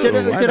so too.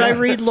 Did I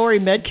read Laurie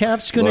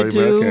Metcalf's going to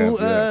do?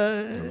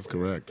 Yes, that's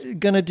correct.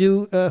 Going to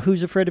do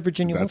Who's Afraid of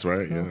Virginia Woolf? That's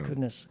right. Yeah. Oh,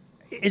 goodness.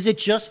 Is it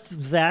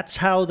just that's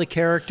how the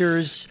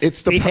characters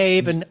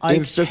behave in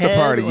Ike's It's just head, a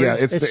party, or yeah.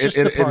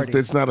 party?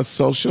 It's not a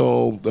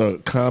social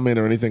comment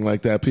or anything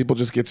like that. People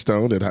just get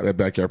stoned at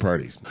backyard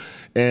parties.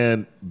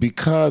 And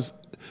because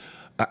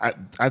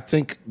I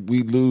think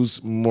we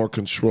lose more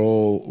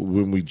control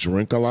when we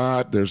drink a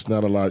lot. There's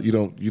not a lot. You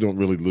don't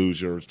really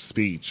lose your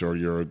speech or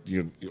your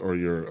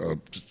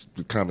just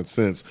common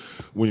sense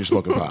when you're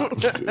smoking pot.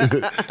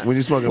 When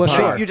you're smoking pot,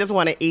 sure. You just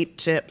want to eat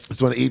chips.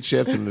 Just want to eat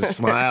chips and just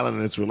smile and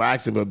it's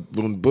relaxing. But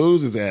when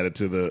booze is added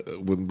to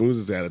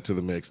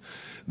the mix,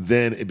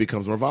 then it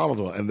becomes more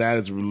volatile, and that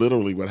is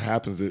literally what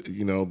happens.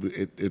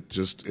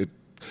 It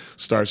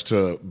starts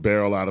to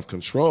barrel out of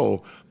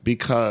control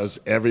because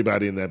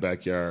everybody in that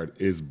backyard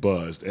is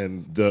buzzed.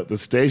 And the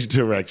stage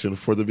direction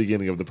for the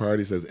beginning of the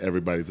party says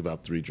everybody's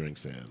about 3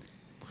 drinks in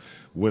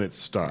when it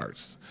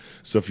starts.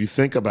 So if you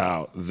think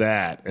about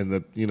that and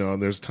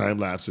and there's time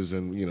lapses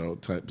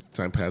and,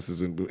 time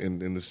passes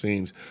in the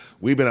scenes,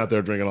 we've been out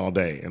there drinking all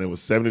day and it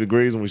was 70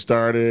 degrees when we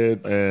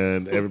started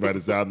and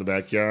everybody's out in the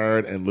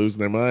backyard and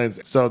losing their minds.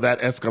 So that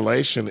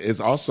escalation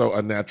is also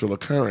a natural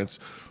occurrence.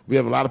 We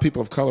have a lot of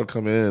people of color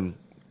come in.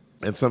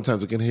 And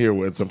sometimes we can hear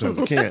and sometimes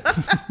we can't.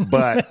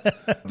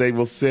 But they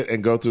will sit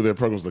and go through their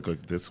programs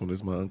like, this one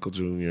is my Uncle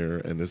Junior,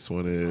 and this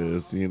one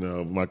is,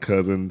 my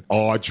cousin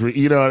Audrey.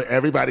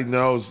 Everybody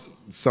knows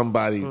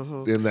somebody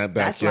in that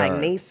backyard. That's like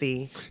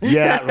Niecy.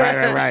 Yeah,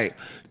 right.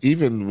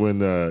 Even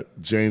when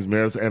James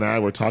Meredith and I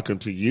were talking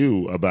to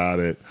you about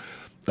it,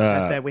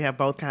 I said we have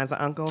both kinds of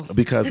uncles.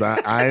 Because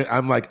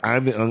I'm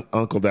the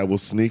uncle that will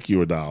sneak you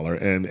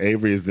 $1, and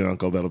Avery is the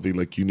uncle that'll be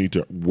like, you need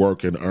to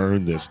work and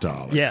earn this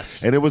 $1.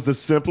 Yes. And it was the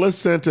simplest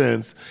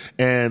sentence,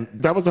 and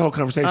that was the whole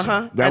conversation.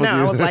 I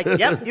was like,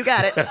 yep, you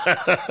got it.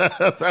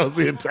 That was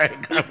the entire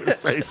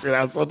conversation.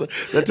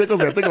 That tickles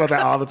me. I think about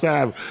that all the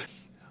time.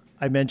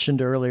 I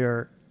mentioned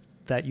earlier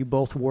that you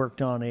both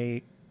worked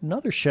on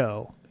another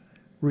show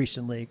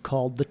recently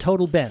called The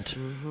Total Bent.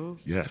 Mm-hmm.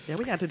 Yes. Yeah,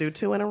 we got to do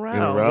 2 in a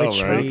row.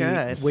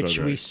 Which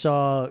we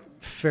saw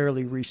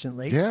fairly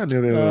recently. Yeah,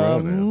 near the end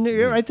of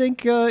the run. I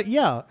think,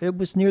 it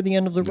was near the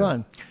end of the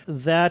run.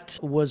 That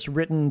was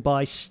written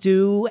by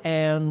Stu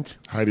and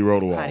Heidi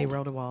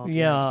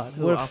Rodewald.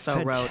 Who what a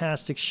also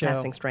fantastic show.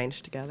 Passing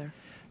Strange together.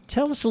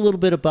 Tell us a little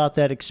bit about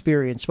that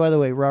experience. By the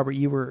way, Robert,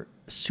 you were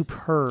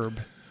superb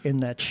in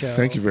that show.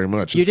 Thank you very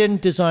much. You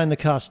didn't design the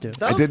costumes.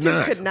 Those I did two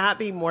not. could not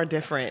be more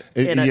different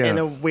in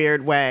a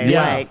weird way.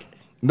 Yeah. Like,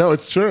 no,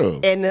 it's true.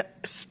 in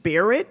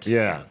spirit,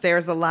 Yeah.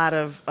 there's a lot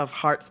of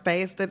heart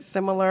space that's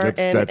similar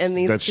in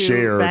these that's two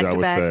shared, I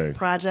would back-to-back say.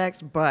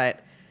 projects. But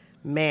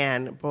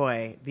man,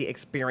 boy, the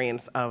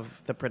experience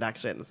of the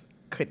productions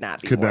could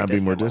not be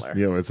more dissimilar.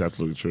 Yeah, it's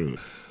absolutely true.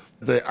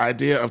 The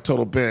idea of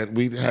Total Bent,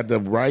 we had the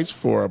rights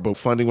for it, but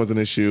funding was an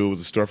issue. It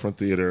was a storefront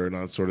theater and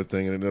all that sort of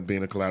thing. It ended up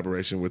being a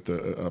collaboration with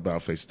the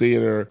About Face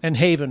Theater. And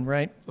Haven,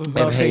 right?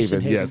 And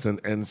Haven, yes.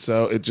 And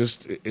so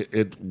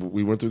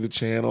we went through the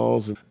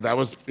channels. And that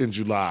was in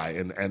July.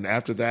 And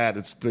after that,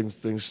 it's things.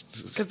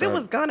 Because it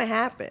was going to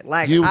happen.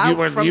 Like,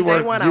 from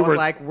day one, I was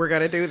like, we're going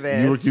to do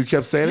this. You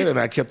kept saying it, and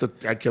I kept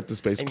the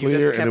space And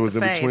clear. And it was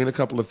in between a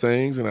couple of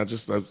things. And I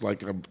was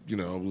like,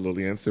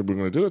 Lili-Anne said, we're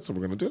going to do it, so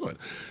we're going to do it.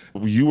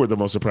 You were the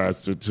most surprised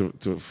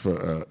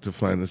to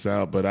find this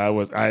out, but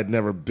I had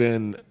never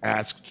been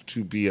asked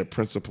to be a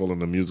principal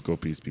in a musical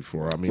piece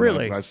before. I mean,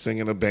 really? I sing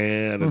in a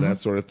band and that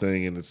sort of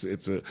thing, and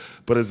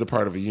but it's a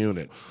part of a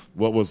unit.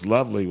 What was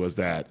lovely was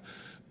that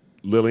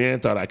Lili-Anne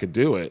thought I could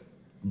do it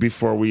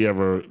before we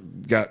ever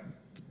got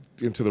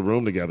into the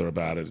room together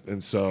about it.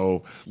 And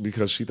so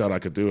because she thought I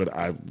could do it,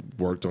 I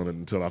worked on it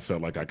until I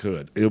felt like I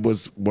could. It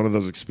was one of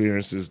those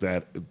experiences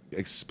that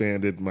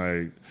expanded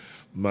my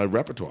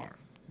repertoire.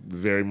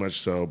 Very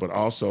much so, but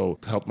also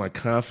helped my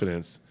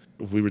confidence.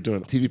 We were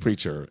doing TV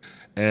Preacher,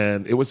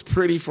 and it was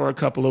pretty for a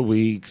couple of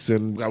weeks,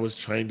 and I was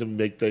trying to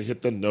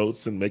hit the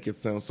notes and make it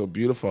sound so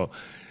beautiful.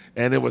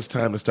 And it was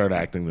time to start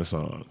acting the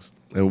songs.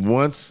 And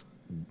once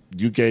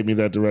you gave me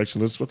that direction,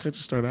 let's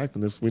just start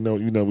acting this. We know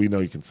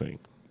you can sing.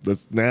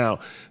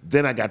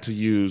 Then I got to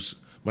use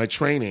my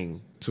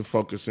training to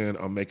focus in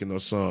on making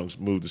those songs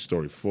move the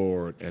story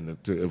forward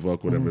and to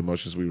evoke whatever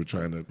emotions we were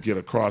trying to get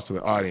across to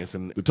the audience.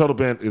 And The Total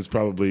Bent is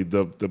probably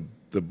the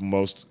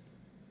most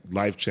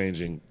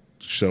life-changing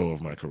show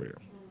of my career.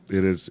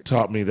 It has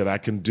taught me that I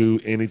can do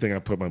anything I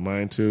put my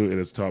mind to. It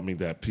has taught me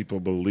that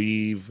people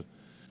believe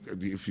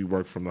if you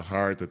work from the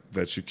heart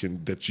that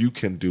you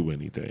can do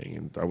anything.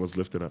 And I was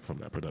lifted up from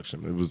that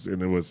production.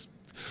 It was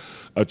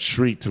a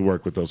treat to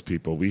work with those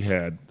people. We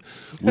had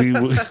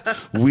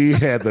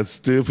the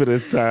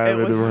stupidest time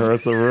in the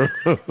rehearsal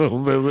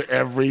room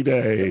every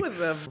day. It was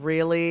a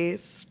really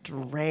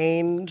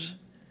strange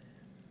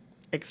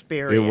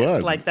experience. It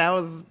was. Like, that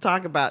was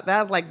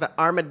like the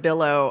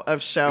armadillo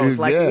of shows.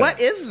 Like, what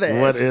is this?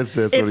 What is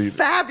this? It's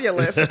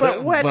fabulous,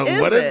 but what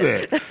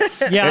is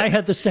it? Yeah, I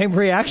had the same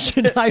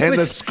reaction.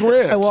 The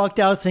script. I walked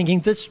out thinking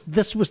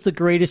this was the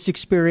greatest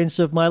experience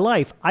of my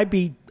life. I'd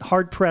be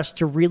hard pressed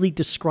to really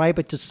describe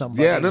it to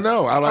somebody. Yeah,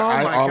 no. All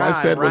I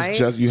said was right?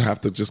 just you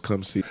have to just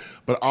come see.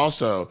 But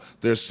also,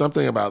 there's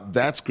something about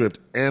that script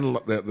and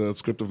the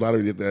script of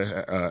Lottery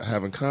that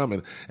have in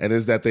common, and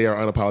is that they are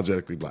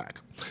unapologetically black.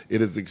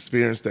 It is the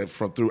experience that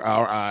through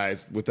our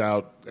eyes,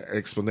 without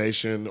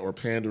explanation or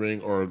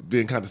pandering or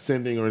being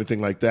condescending or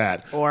anything like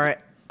that. Or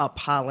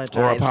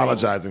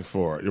apologizing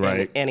for it,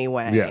 right? In any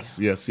way. Yes.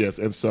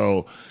 And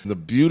so the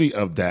beauty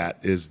of that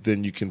is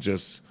then you can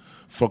just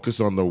focus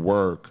on the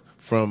work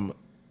from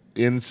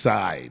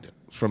inside,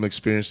 from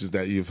experiences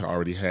that you've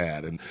already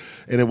had. And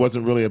it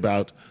wasn't really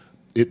about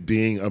it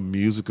being a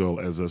musical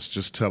as us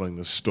just telling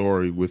the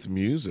story with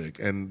music.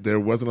 And there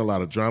wasn't a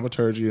lot of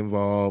dramaturgy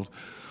involved.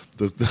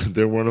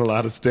 There weren't a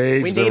lot of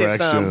stage directions. We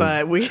needed some,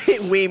 but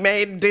we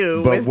made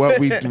do. But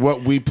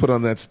what we put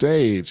on that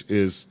stage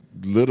is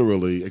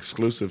literally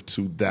exclusive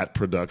to that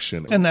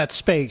production and that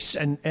space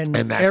and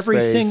that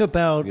everything space,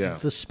 about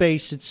the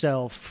space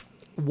itself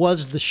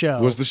was the show.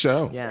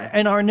 Yeah.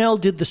 And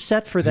Arnell did the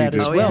set for that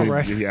as well,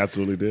 right? He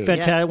absolutely did.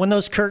 Fantastic. Yeah. When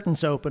those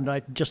curtains opened,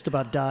 I just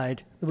about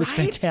died. It was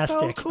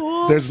fantastic. So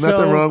cool. There's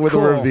nothing wrong with a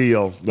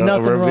reveal.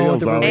 Nothing wrong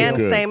with a reveal. And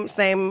good.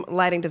 same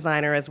lighting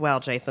designer as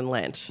well, Jason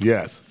Lynch.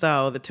 Yes.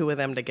 So the two of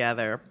them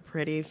together,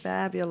 pretty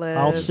fabulous.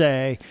 I'll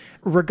say.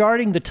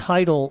 Regarding the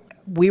title,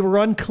 we were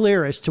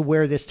unclear as to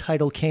where this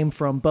title came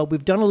from, but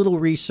we've done a little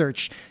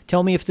research.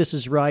 Tell me if this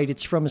is right.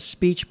 It's from a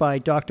speech by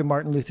Dr.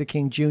 Martin Luther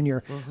King Jr.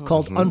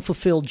 Called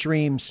Unfulfilled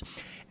Dreams.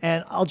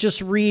 And I'll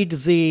just read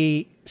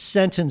the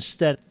sentence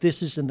that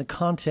this is in the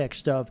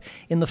context of.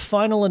 In the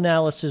final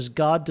analysis,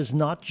 God does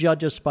not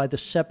judge us by the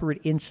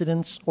separate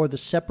incidents or the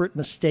separate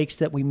mistakes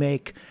that we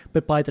make,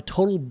 but by the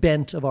total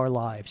bent of our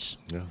lives.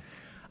 Yeah.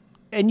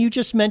 And you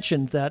just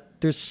mentioned that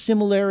there's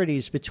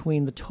similarities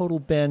between the total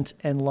bent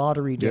and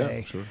Lottery Day.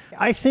 Yeah, sure.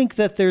 I think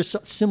that there's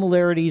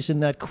similarities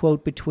in that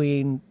quote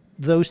between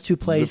those two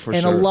plays and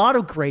sure. a lot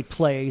of great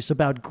plays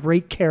about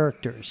great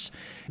characters.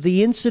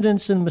 The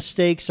incidents and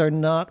mistakes are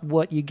not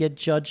what you get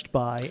judged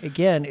by.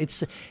 Again,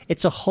 it's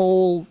a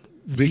whole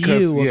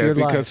view of your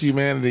life. Because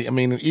humanity, I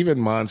mean, even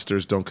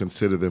monsters don't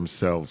consider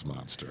themselves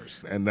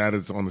monsters. And that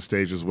is on the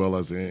stage as well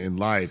as in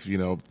life. You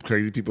know,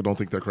 crazy people don't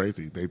think they're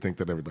crazy. They think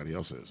that everybody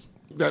else is.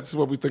 That's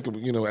what we think of,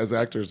 you know, as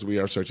actors, we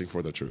are searching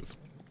for the truth.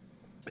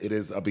 It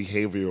is a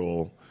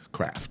behavioral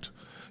craft.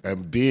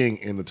 And being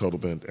in the total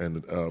bent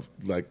and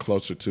like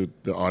closer to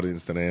the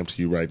audience than I am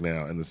to you right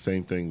now, and the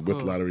same thing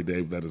with Lottery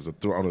Day, that is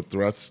on a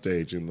thrust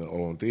stage in the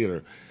Owen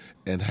Theater,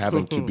 and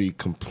having to be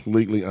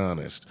completely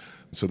honest,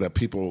 so that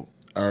people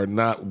are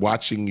not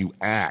watching you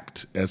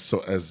act as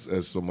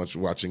so much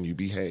watching you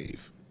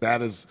behave.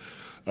 That is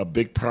a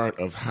big part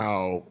of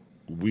how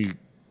we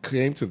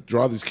came to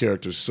draw these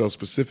characters so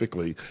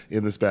specifically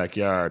in this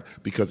backyard,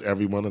 because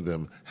every one of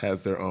them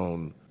has their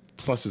own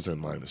pluses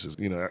and minuses.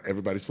 You know,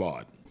 everybody's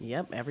flawed.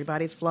 Yep,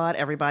 everybody's flawed.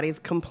 Everybody's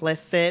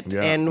complicit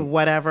in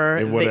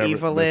whatever the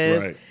evil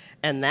is. Right.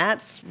 And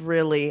that's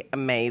really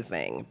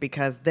amazing,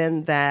 because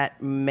then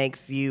that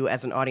makes you,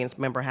 as an audience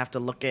member, have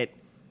to look at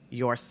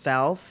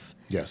yourself,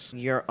 yes,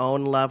 your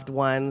own loved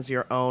ones,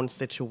 your own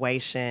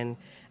situation,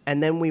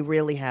 and then we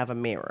really have a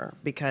mirror,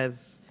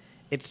 because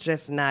it's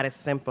just not as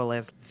simple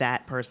as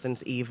that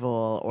person's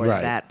evil or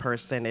right. that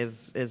person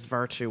is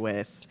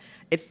virtuous.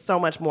 It's so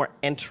much more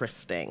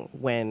interesting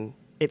when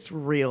it's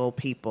real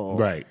people.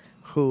 Right.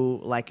 Who,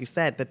 like you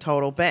said, the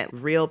total bent.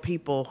 Real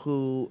people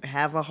who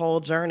have a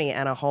whole journey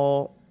and a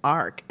whole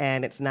arc,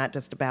 and it's not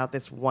just about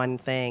this one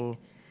thing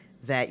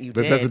that you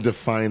did. That doesn't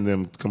define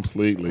them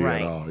completely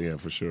right. at all, yeah,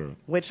 for sure.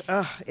 Which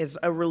is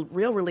a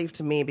real relief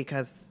to me,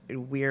 because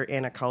we're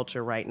in a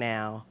culture right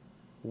now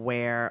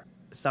where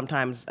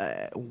sometimes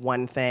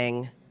one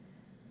thing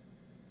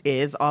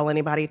is all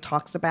anybody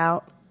talks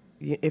about.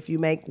 If you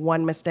make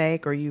one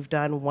mistake or you've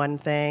done one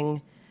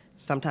thing,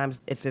 sometimes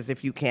it's as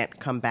if you can't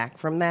come back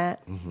from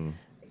that. Mm-hmm.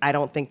 I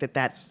don't think that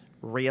that's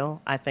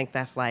real. I think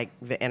that's like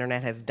the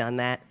internet has done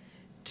that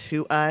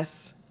to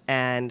us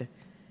and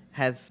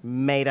has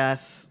made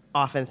us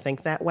often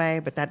think that way,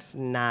 but that's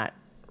not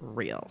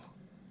real.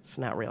 It's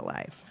not real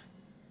life.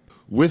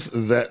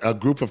 With that, a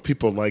group of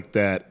people like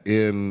that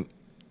in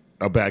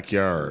a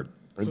backyard,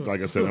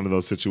 like I said, under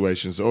those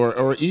situations,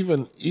 or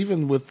even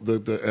with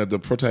the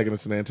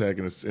protagonists and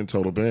antagonists in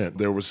Total Bent,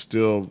 there was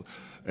still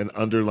an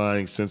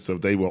underlying sense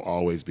of they will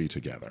always be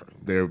together.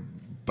 They're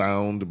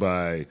bound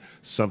by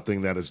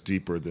something that is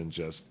deeper than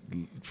just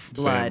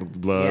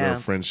blood yeah. or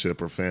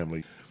friendship or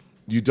family.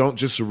 You don't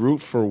just root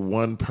for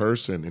one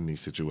person in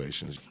these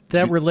situations.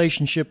 That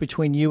relationship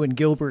between you and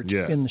Gilbert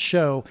yes. in the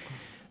show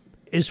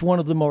is one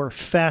of the more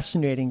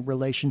fascinating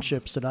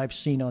relationships that I've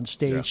seen on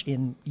stage yeah.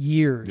 in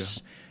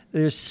years. Yeah.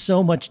 There's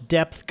so much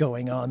depth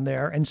going on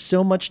there and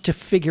so much to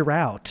figure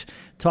out.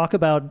 Talk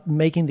about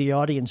making the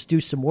audience do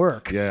some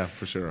work. Yeah,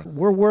 for sure.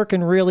 We're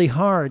working really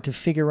hard to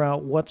figure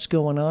out what's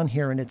going on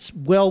here, and it's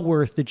well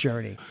worth the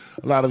journey.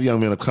 A lot of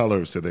young men of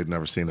color said they'd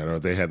never seen that, or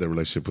they had their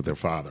relationship with their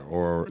father,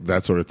 or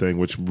that sort of thing,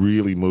 which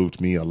really moved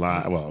me a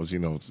lot. Well, it was,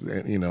 it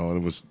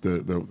was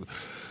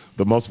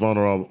the most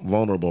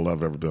vulnerable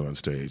I've ever been on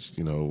stage.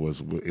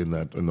 Was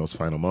in those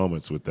final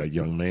moments with that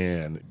young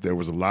man. There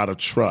was a lot of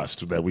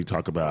trust that we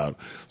talk about.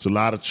 There's a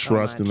lot of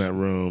trust in that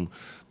room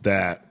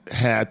that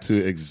had to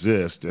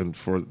exist, and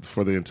for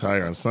the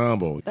entire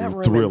ensemble. That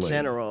room thrilling. In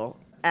general,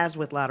 as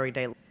with Lottery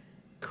Day,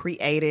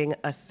 creating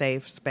a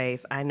safe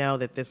space. I know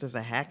that this is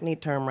a hackneyed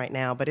term right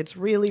now, but it's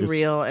really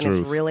real, and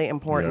it's really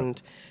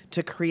important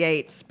to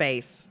create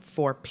space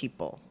for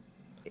people.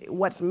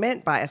 What's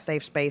meant by a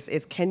safe space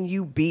is, can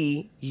you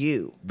be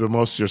you? The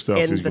most yourself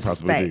as you can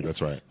possibly space. be.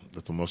 That's right.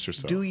 That's the most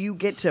yourself. Do you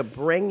get to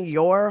bring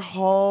your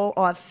whole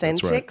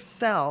authentic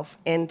self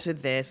into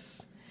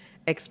this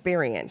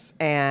experience?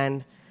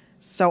 And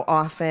so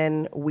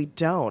often we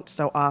don't.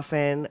 So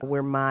often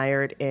we're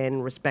mired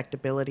in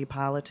respectability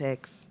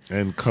politics.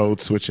 And code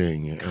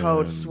switching.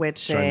 Trying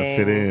to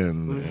fit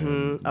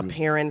in.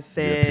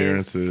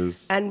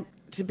 Appearances. And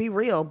to be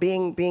real,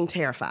 being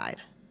terrified.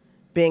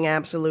 Being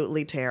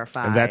absolutely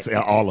terrified. And that's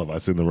all of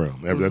us in the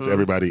room. That's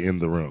everybody in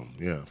the room.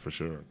 Yeah, for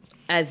sure.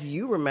 As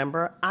you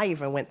remember, I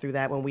even went through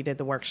that when we did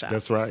the workshop.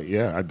 That's right.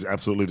 Yeah, I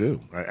absolutely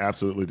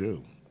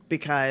do.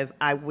 Because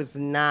I was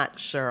not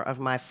sure of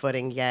my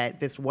footing yet.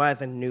 This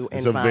was a new environment.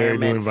 It's a very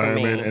new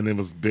environment, for me. and it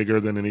was bigger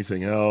than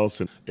anything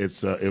else. And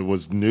it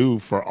was new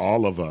for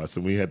all of us,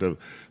 and we had to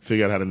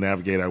figure out how to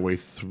navigate our way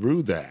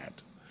through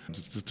that.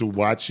 Just to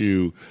watch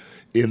you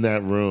in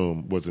that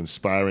room was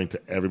inspiring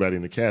to everybody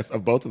in the cast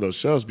of both of those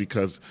shows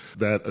because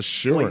that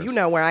assurance. Well, you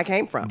know where I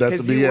came from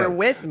That's because you were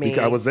with me.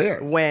 Because I was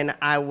there when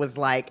I was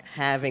like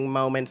having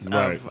moments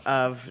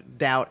of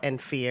doubt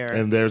and fear.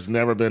 And there's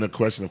never been a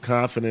question of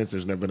confidence.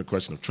 There's never been a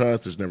question of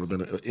trust. There's never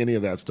been any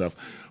of that stuff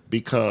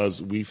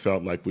because we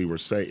felt like we were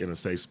in a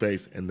safe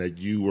space and that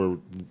you were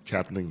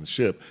captaining the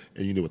ship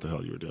and you knew what the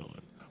hell you were doing.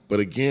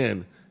 But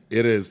again,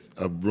 it is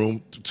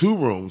two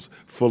rooms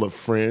full of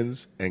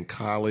friends and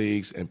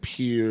colleagues and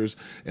peers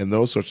and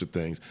those sorts of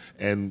things.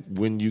 And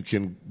when you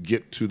can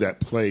get to that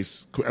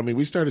place, I mean,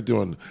 we started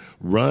doing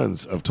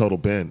runs of Total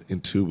Bend in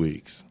 2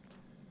 weeks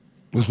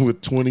with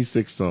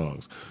 26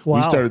 songs. Wow.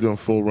 We started doing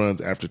full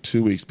runs after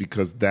 2 weeks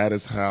because that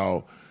is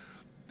how,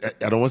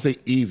 I don't want to say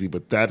easy,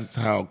 but that is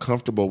how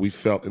comfortable we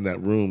felt in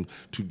that room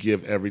to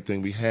give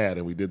everything we had.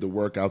 And we did the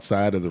work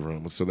outside of the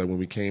room so that when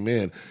we came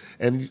in,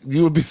 and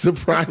you would be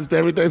surprised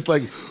every day. It's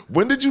like,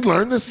 when did you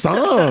learn this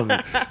song?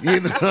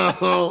 You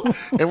know?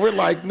 And we're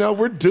like, no,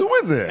 we're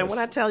doing this. And when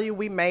I tell you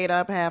we made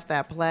up half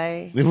that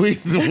play.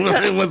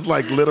 It was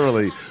like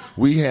literally,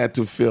 we had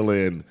to fill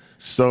in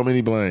so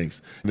many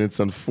blanks. And it's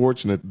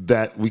unfortunate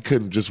that we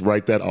couldn't just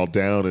write that all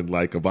down in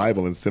like a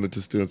Bible and send it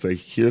to Stu and say,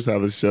 here's how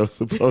this show's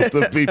supposed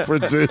to be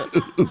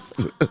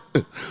produced.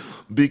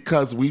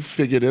 Because we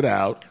figured it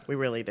out. We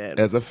really did.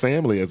 As a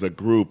family, as a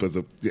group, as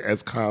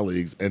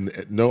colleagues.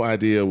 And no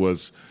idea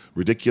was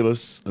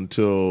ridiculous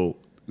until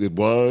it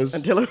was.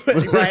 Until we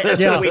tried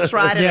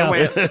it and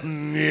went,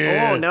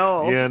 oh,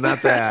 no. Yeah,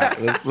 not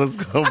that. Let's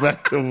go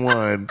back to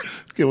one.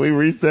 Can we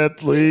reset,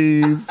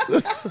 please?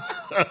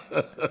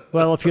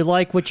 Well, if you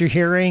like what you're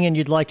hearing and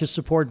you'd like to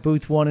support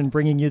Booth One in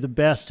bringing you the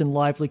best in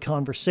lively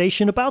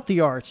conversation about the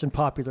arts and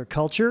popular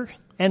culture,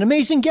 and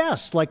amazing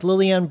guests like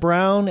Lili-Anne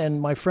Brown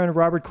and my friend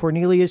Robert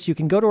Cornelius, you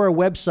can go to our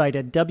website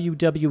at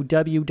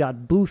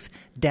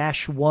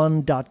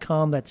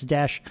www.booth-one.com. That's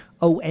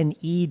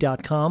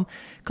 -one.com.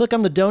 Click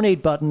on the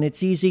donate button.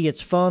 It's easy,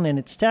 it's fun, and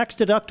it's tax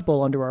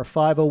deductible under our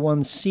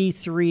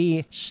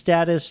 501c3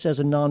 status as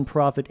a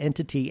nonprofit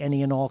entity.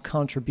 Any and all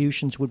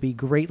contributions would be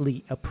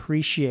greatly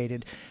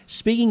appreciated.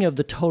 Speaking of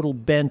the total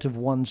bent of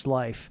one's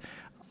life,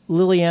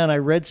 Lili-Anne, I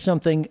read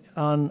something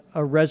on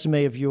a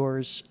resume of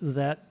yours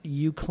that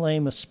you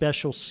claim a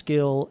special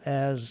skill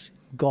as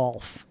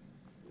golf.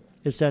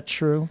 Is that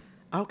true?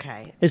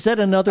 Okay. Is that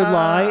another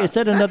lie? Is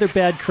that another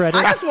bad credit?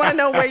 I just want to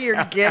know where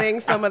you're getting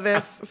some of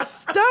this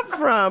stuff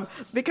from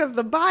because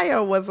the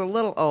bio was a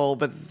little old,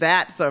 but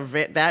that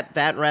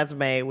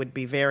resume would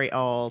be very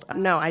old.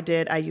 No, I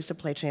did. I used to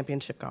play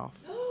championship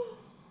golf.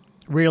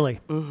 Really?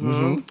 Mm-hmm.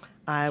 Mm-hmm.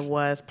 I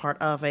was part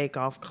of a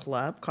golf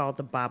club called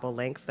the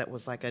Bobolinks that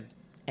was like a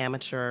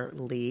amateur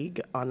league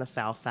on the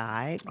south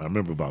side. I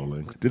remember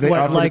Bobolinks. Did they What,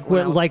 offer like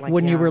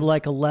when you were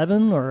like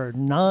 11 or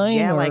 9?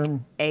 Yeah, or? like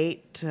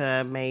 8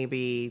 to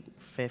maybe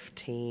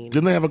 15.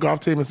 Didn't they have a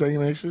golf team in St.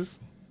 Ignatius?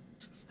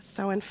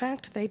 So, in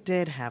fact, they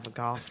did have a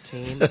golf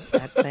team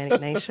at St.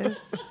 Ignatius.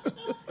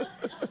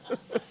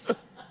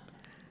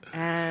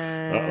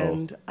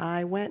 And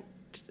I went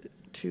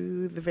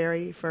to the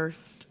very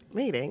first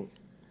meeting,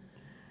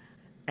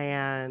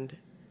 and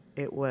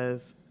it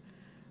was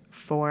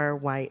 4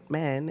 white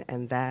men,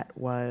 and that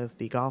was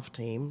the golf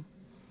team.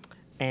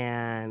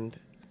 And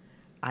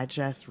I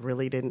just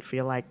really didn't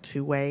feel like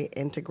two-way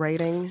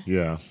integrating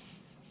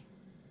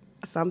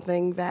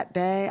something that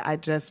day. I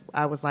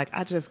was like,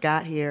 I just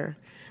got here.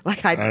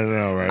 Like I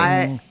know,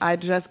 right? I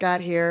just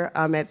got here.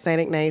 I'm at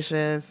St.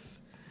 Ignatius.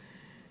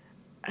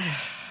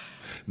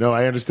 No,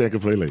 I understand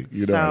completely.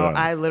 So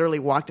I literally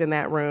walked in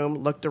that room,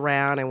 looked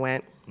around, and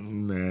went,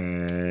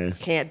 nah,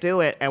 can't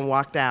do it, and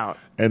walked out.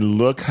 And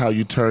look how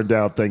you turned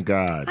out, thank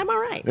God. I'm all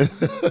right.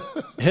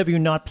 Have you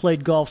not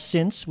played golf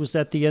since? Was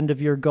that the end of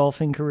your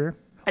golfing career?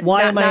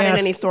 Not in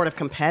any sort of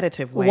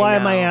competitive way. Why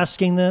am I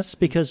asking this?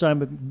 Because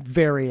I'm a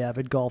very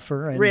avid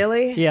golfer. And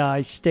really? Yeah,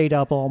 I stayed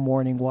up all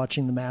morning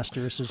watching the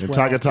Masters as well.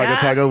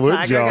 Tiger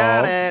Woods, y'all.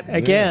 Got it.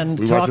 Again,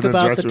 talk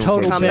about the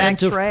total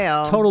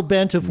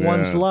bent of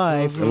one's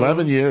life.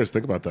 11 years,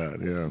 think about that.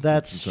 Yeah,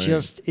 That's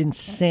just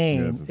insane.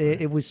 Yeah, insane.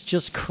 It was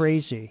just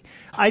crazy.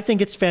 I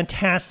think it's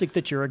fantastic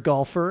that you're a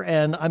golfer,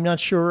 and I'm not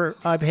sure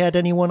I've had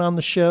anyone on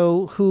the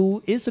show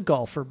who is a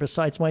golfer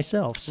besides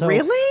myself. So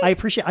really? I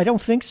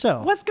don't think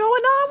so. What's going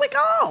on with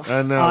golf?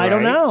 I know, I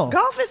don't know.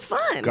 Golf is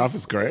fun. Golf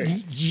is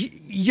great.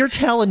 You're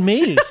telling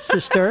me,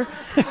 sister.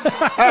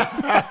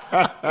 My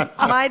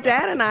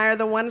dad and I are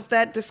the ones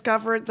that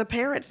discovered the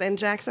parrots in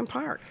Jackson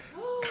Park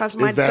because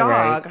my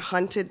dog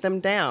hunted them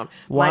down.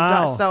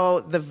 Wow. So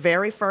the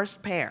very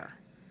first pair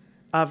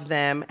of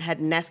them had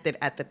nested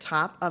at the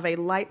top of a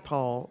light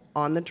pole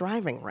on the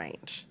driving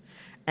range.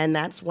 And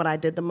that's what I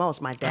did the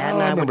most. My dad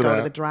and I would go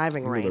to the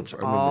driving range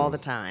all the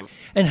time.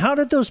 And how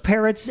did those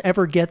parrots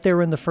ever get there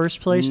in the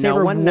first place? No they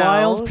were one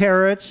wild knows.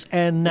 parrots,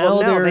 and now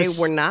they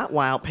were not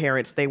wild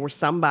parrots. They were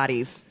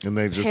somebody's And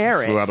they just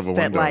parrots flew out of a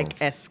that window.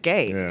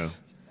 escaped. Yeah.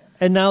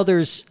 And now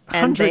there's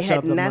And they hundreds had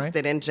of them,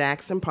 nested right? in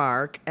Jackson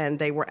Park, and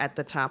they were at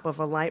the top of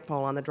a light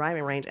pole on the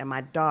driving range, and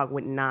my dog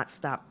would not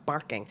stop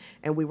barking.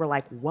 And we were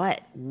like, what?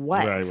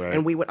 Right.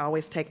 And we would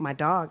always take my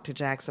dog to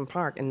Jackson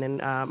Park, and then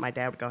my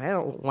dad would go, hey,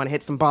 want to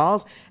hit some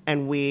balls?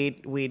 And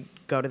we'd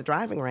go to the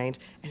driving range,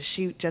 and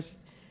she just,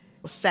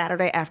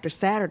 Saturday after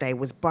Saturday,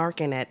 was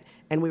barking at,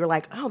 and we were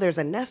like, oh, there's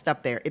a nest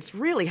up there. It's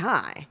really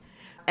high.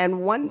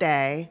 And one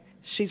day,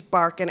 she's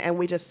barking, and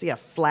we just see a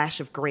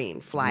flash of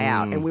green fly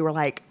out, and we were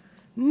like,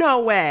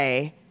 no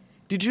way.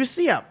 Did you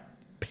see a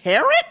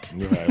parrot?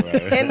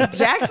 Right. In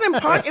Jackson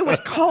Park, it was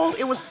cold.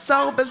 It was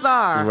so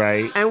bizarre.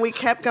 Right. And we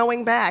kept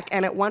going back.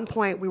 And at one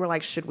point, we were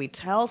like, should we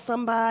tell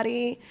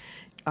somebody?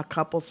 A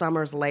couple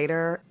summers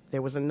later,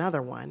 there was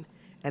another one.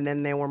 And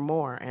then there were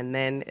more. And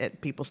then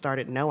people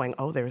started knowing,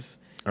 there's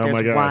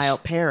my gosh.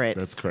 wild parrots.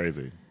 That's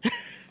crazy.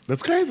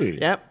 That's crazy.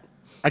 Yep.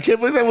 I can't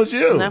believe that was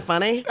you. Isn't that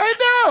funny?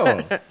 I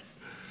know.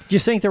 Do you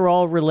think they're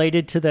all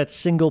related to that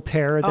single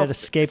pair that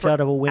escaped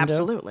out of a window?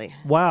 Absolutely.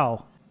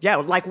 Wow. Yeah,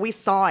 like we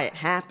saw it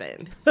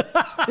happen.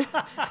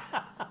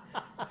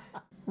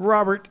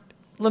 Robert,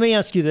 let me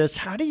ask you this.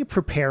 How do you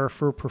prepare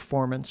for a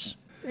performance?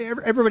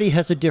 Everybody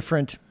has a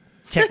different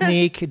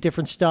technique, a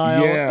different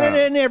style, Yeah.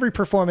 and every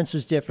performance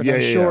is different. Yeah,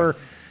 I'm yeah, sure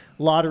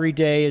Lottery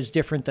Day is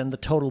different than the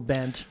Total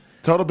Bent.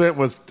 Total Bent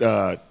was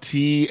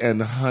tea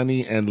and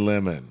honey and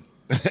lemon.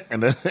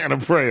 and a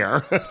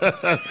prayer.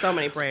 So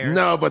many prayers.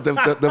 No, but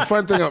the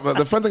fun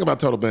thing about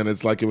Total Bent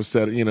is like it was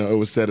set in the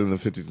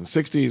 50s and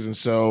 60s, and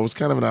so it was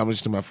kind of an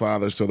homage to my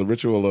father. So the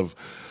ritual of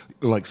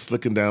like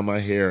slicking down my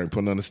hair and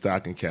putting on a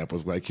stocking cap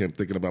was like him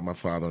thinking about my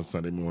father on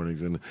Sunday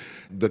mornings, and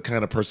the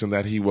kind of person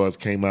that he was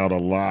came out a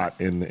lot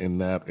in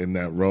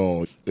that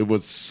role. It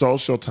was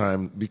social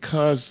time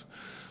because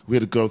we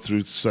had to go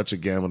through such a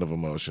gamut of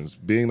emotions.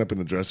 Being up in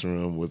the dressing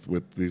room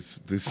with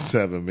these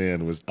 7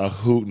 men was a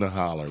hoot and a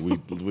holler.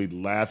 We'd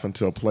laugh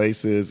until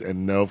places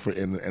and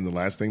and the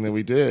last thing that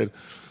we did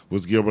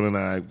was Gilbert and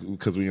I,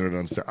 because we entered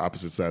on the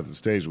opposite sides of the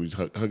stage, we'd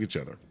hug each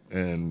other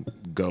and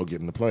go get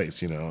in the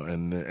place,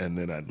 and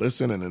then I'd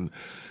listen, and then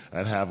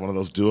I'd have one of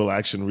those dual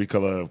action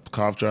Ricola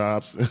cough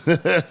drops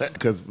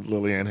because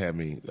Lili-Anne had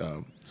me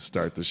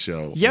start the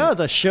show. Yeah,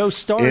 the show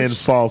starts in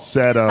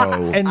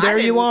falsetto. And there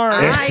you are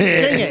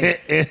singing.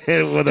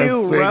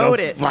 Stu wrote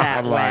it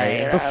that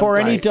way. Before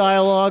any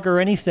dialogue or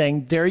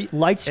anything,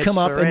 lights come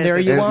up and there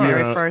you are.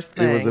 Very first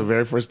thing. It was the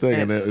very first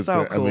thing. It's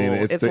so cool.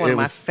 It's one of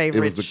my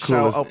favorite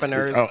show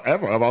openers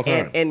ever of all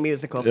time. In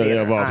musical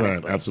theater, of all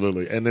honestly. time,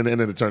 absolutely. And then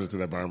it turns into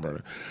that barn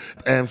burner.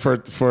 And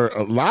for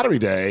a Lottery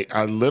Day,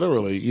 I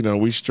literally,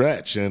 we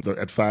stretch, and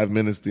at 5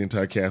 minutes, the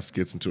entire cast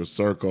gets into a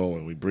circle,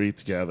 and we breathe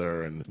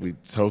together, and we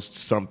toast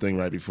something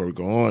right before we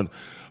go on.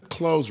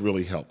 Clothes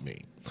really help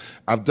me.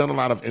 I've done a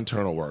lot of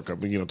internal work. I've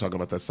been, talking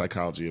about that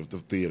psychology of the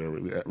theater.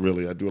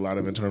 Really, I do a lot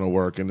of internal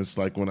work, and it's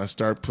like when I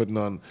start putting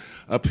on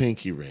a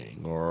pinky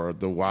ring or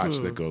the watch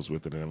that goes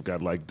with it, and I've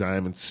got like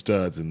diamond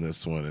studs in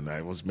this one, and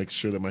I was making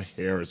sure that my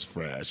hair is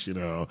fresh,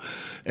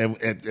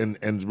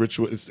 and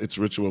ritual. It's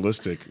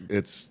ritualistic.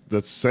 It's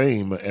the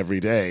same every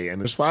day, and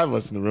there's 5 of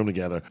us in the room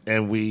together,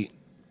 and we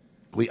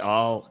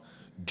all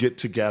get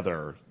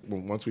together.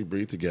 Once we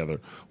breathe together,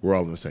 we're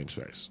all in the same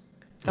space.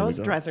 Those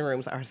dressing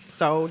rooms are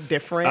so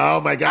different.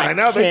 Oh my God, I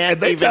know.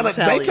 They tell us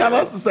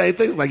the same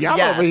things. Like y'all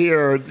over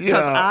here,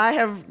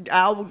 Because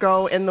I'll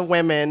go in the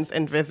women's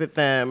and visit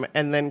them,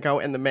 and then go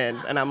in the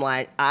men's, and I'm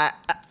like,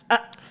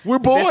 we're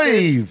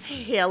boys.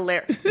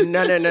 Hilarious.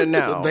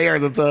 No. They are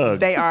the thugs.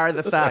 They are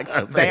the thugs.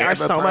 They are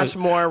so much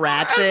more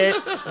ratchet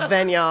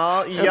than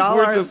y'all. Y'all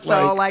we're are just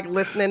so like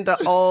listening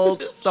to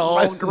old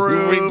soul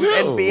grooves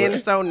and being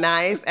so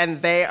nice,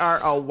 and they are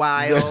a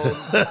wild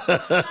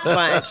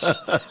bunch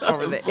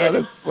over there. That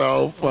is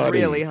so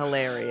funny. Really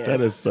hilarious.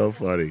 That is so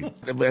funny.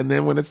 And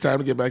then when it's time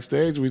to get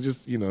backstage, we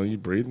just, you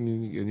breathe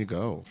and you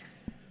go.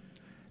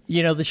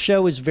 The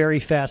show is very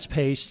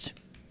fast-paced.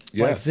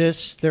 Yes. Like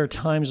this, there are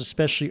times,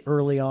 especially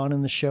early on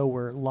in the show,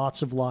 where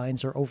lots of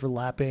lines are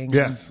overlapping.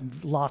 Yes.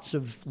 Lots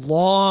of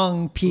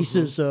long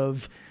pieces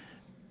of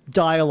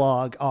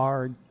dialogue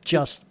are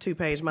just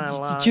 2-page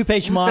monologue.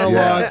 2-page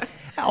monologues,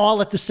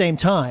 all at the same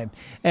time.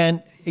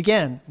 And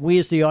again, we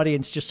as the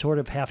audience just sort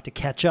of have to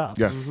catch up.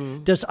 Yes.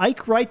 Does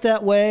Ike write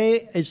that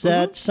way? Is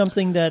that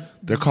something that...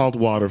 They're called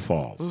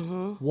waterfalls.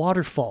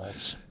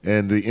 Waterfalls.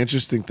 And the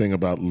interesting thing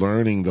about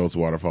learning those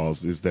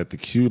waterfalls is that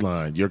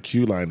your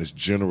cue line is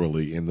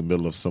generally in the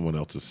middle of someone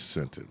else's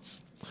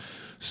sentence.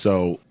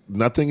 So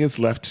nothing is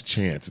left to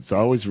chance. It's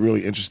always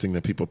really interesting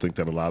that people think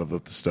that a lot of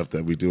the stuff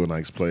that we do in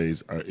Ike's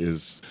plays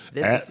is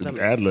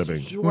ad-libbing.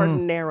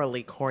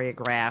 Extraordinarily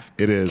choreographed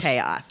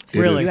chaos.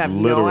 Really? You have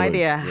no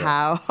idea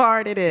how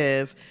hard it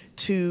is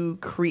to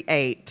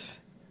create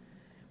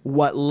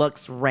what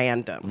looks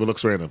random. What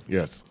looks random,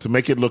 yes. To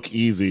make it look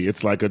easy,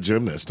 it's like a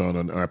gymnast on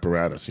an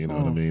apparatus, you know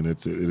what I mean?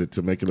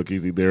 To make it look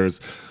easy, there's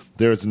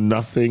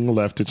nothing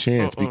left to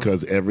chance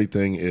because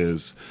everything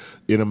is,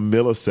 in a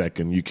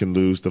millisecond, you can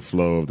lose the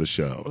flow of the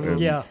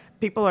show.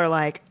 people are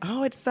like,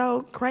 oh, it's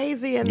so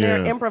crazy, and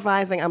they're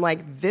improvising. I'm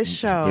like, this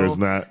show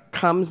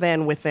comes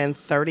in within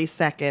 30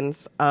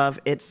 seconds of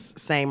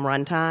its same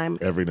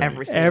runtime. Every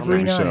night.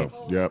 Every night.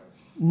 Show. Yep.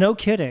 No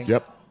kidding.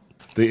 Yep.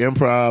 The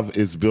improv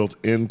is built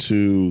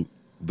into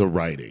the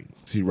writing.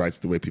 He writes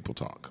the way people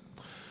talk,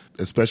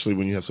 especially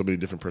when you have so many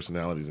different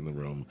personalities in the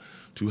room.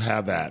 To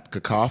have that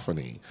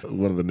cacophony.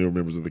 One of the newer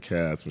members of the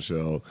cast,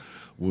 Michelle,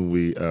 when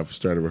we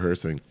started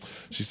rehearsing,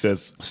 she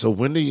says, so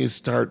when do you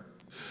start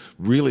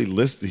really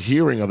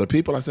hearing other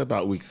people? I said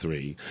about week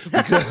 3.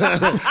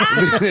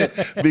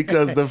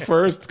 Because the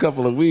first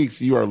couple of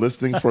weeks, you are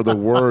listening for the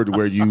word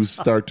where you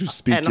start to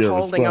speak and your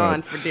holding response.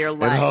 On for dear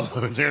life. And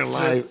holding on for dear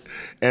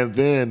life. And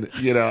then,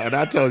 and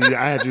I told you,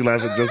 I had you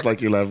laughing just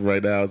like you're laughing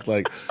right now. It's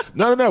like,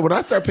 no. When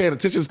I start paying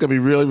attention, it's going to be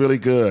really, really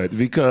good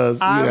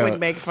because, I would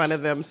make fun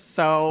of them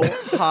so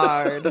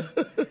hard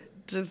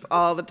just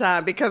all the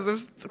time because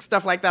of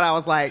stuff like that. I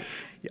was like,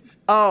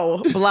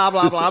 oh, blah,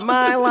 blah, blah,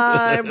 my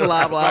line,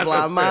 blah, blah,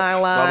 blah, my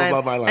line. Blah,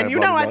 blah, blah, my line.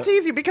 And I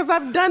tease you because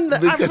I've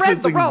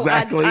read the role.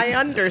 I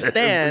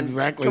understand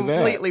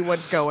completely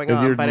what's going on.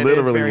 And you're but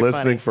literally it is very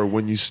listening funny. for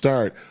when you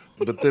start.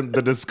 But then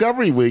the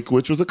Discovery Week,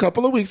 which was a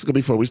couple of weeks ago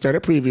before we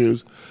started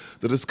previews,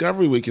 the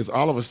Discovery Week is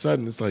all of a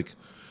sudden, it's like,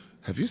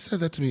 have you said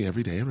that to me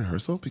every day in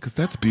rehearsal? Because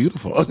that's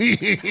beautiful. All of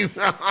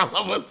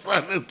a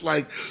sudden, it's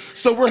like,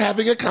 so we're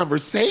having a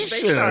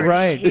conversation. They start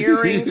right.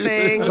 hearing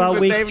things About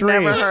that week they've 3.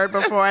 never heard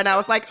before. And I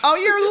was like, oh,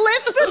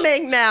 you're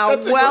listening now.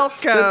 Welcome.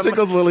 That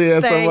tickles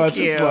Lili-Anne so Thank much.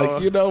 you. It's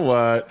like, you know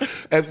what?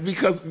 And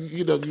because,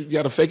 you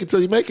got to fake it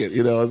till you make it,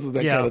 it's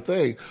that kind of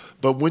thing.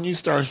 But when you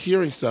start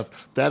hearing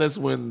stuff, that is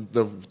when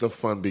the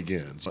fun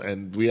begins.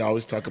 And we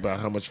always talk about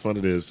how much fun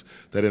it is,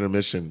 that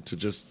intermission, to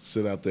just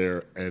sit out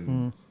there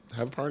and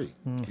have a party.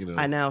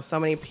 I know. So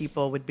many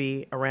people would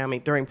be around me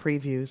during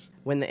previews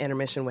when the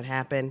intermission would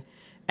happen,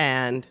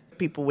 and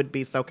people would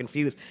be so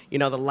confused.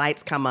 The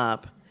lights come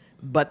up,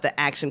 but the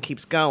action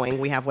keeps going.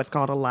 We have what's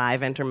called a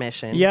live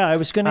intermission. Yeah, I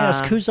was going to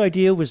ask, whose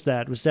idea was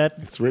that? Was that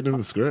It's written in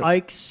the script.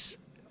 Ike's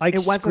It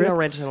wasn't script?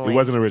 originally. It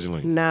wasn't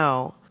originally.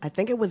 No. I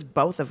think it was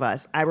both of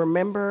us. I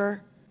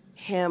remember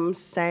him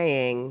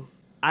saying,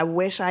 I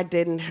wish I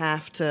didn't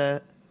have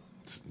to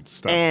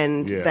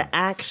end the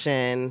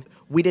action.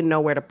 We didn't know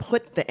where to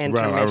put the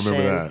intermission.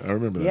 Right, I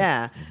remember that.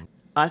 Yeah. Mm-hmm.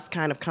 Us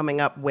kind of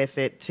coming up with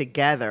it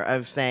together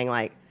of saying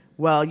like,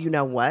 well, you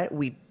know what?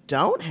 We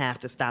don't have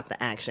to stop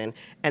the action.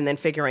 And then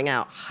figuring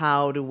out,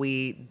 how do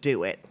we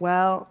do it?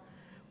 Well,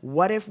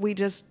 what if we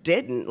just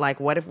didn't? Like,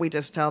 what if we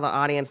just tell the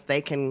audience they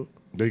can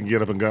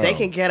get up and go? They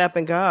can get up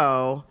and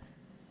go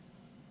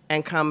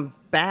and come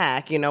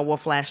back, we'll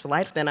flash the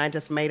lights. Then I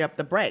just made up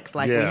the breaks.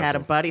 Like we had a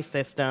buddy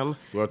system.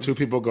 Well, 2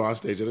 people go off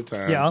stage at a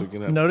time. Yeah, so you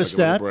can have notice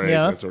like a that. break,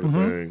 that sort of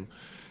thing.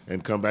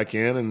 And come back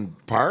in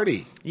and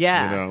party.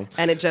 Yeah.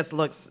 And it just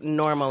looks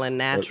normal and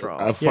natural.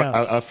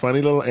 A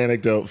funny little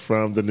anecdote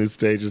from the New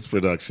Stages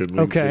production.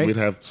 We'd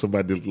have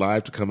somebody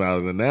live to come out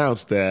and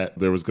announce that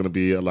there was going to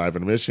be a live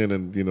intermission,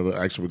 and the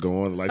action would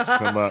go on, the lights would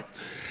come up.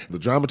 The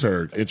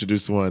dramaturg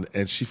introduced one,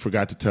 and she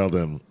forgot to tell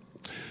them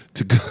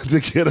to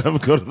get up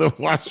and go to the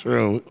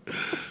washroom.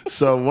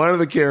 So one of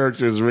the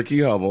characters,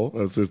 Ricky Hubble,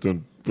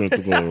 assistant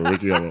principal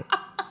Ricky Hubble,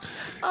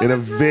 in a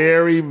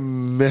very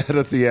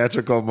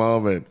meta-theatrical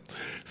moment,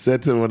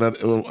 said to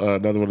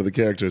another one of the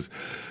characters,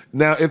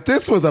 now, if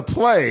this was a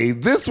play,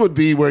 this would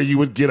be where you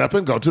would get up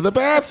and go to the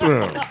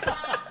bathroom.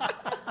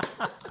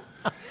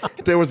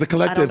 There was a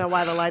collective. I don't know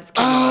why the lights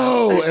came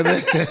on.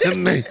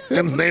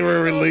 and they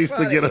were released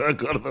to get up and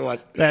go to the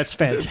washroom. That's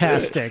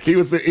fantastic. It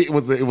was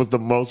the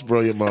most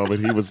brilliant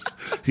moment.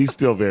 He's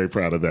still very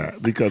proud of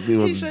that because it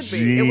was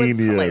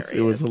genius.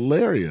 It was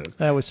hilarious.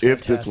 That was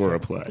fantastic. fantastic. If this were a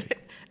play.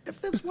 If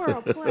this were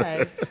a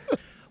play.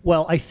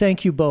 Well, I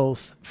thank you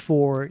both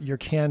for your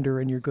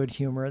candor and your good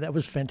humor. That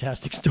was a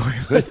fantastic story.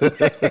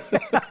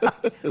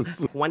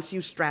 Once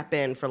you strap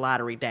in for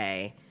Lottery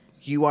Day,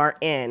 you are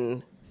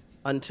in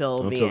until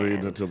the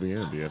end. Until the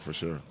end, yeah, for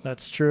sure.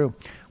 That's true.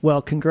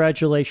 Well,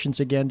 congratulations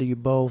again to you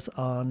both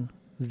on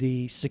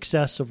the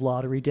success of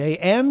Lottery Day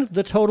and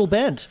the total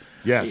bent.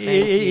 Yes.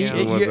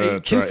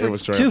 It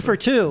was 2 for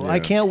 2. Yeah. I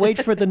can't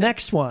wait for the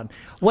next one.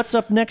 What's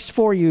up next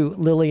for you,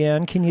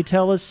 Lili-Anne? Can you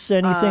tell us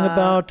anything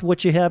about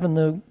what you have in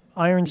the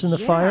irons in the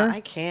fire?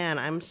 I can.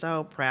 I'm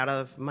so proud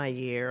of my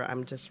year.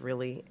 I'm just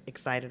really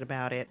excited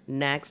about it.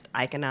 Next,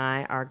 Ike and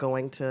I are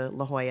going to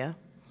La Jolla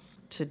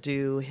to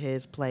do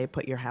his play,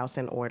 Put Your House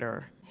in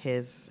Order,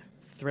 his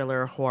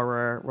thriller,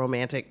 horror,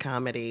 romantic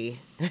comedy.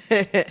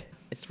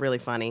 It's really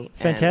funny.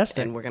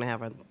 Fantastic. And we're going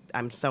to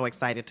I'm so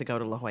excited to go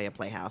to La Jolla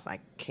Playhouse. I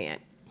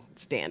can't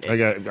stand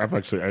it. I've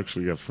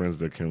actually got friends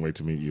that can't wait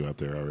to meet you out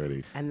there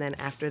already. And then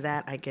after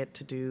that, I get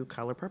to do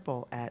Color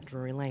Purple at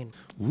Drury Lane.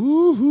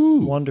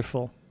 Woohoo!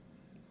 Wonderful.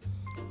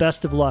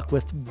 Best of luck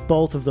with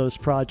both of those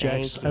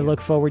projects. Thank you. I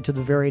look forward to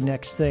the very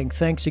next thing.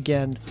 Thanks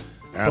again,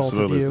 Absolutely,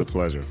 both of you. It's a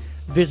pleasure.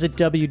 Visit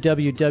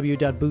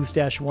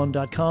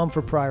www.booth-1.com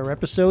for prior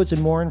episodes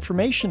and more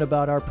information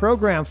about our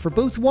program. For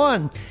Booth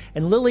 1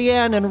 and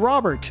Lili-Anne and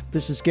Robert,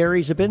 this is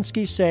Gary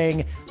Zabinski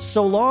saying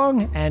so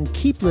long and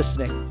keep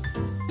listening.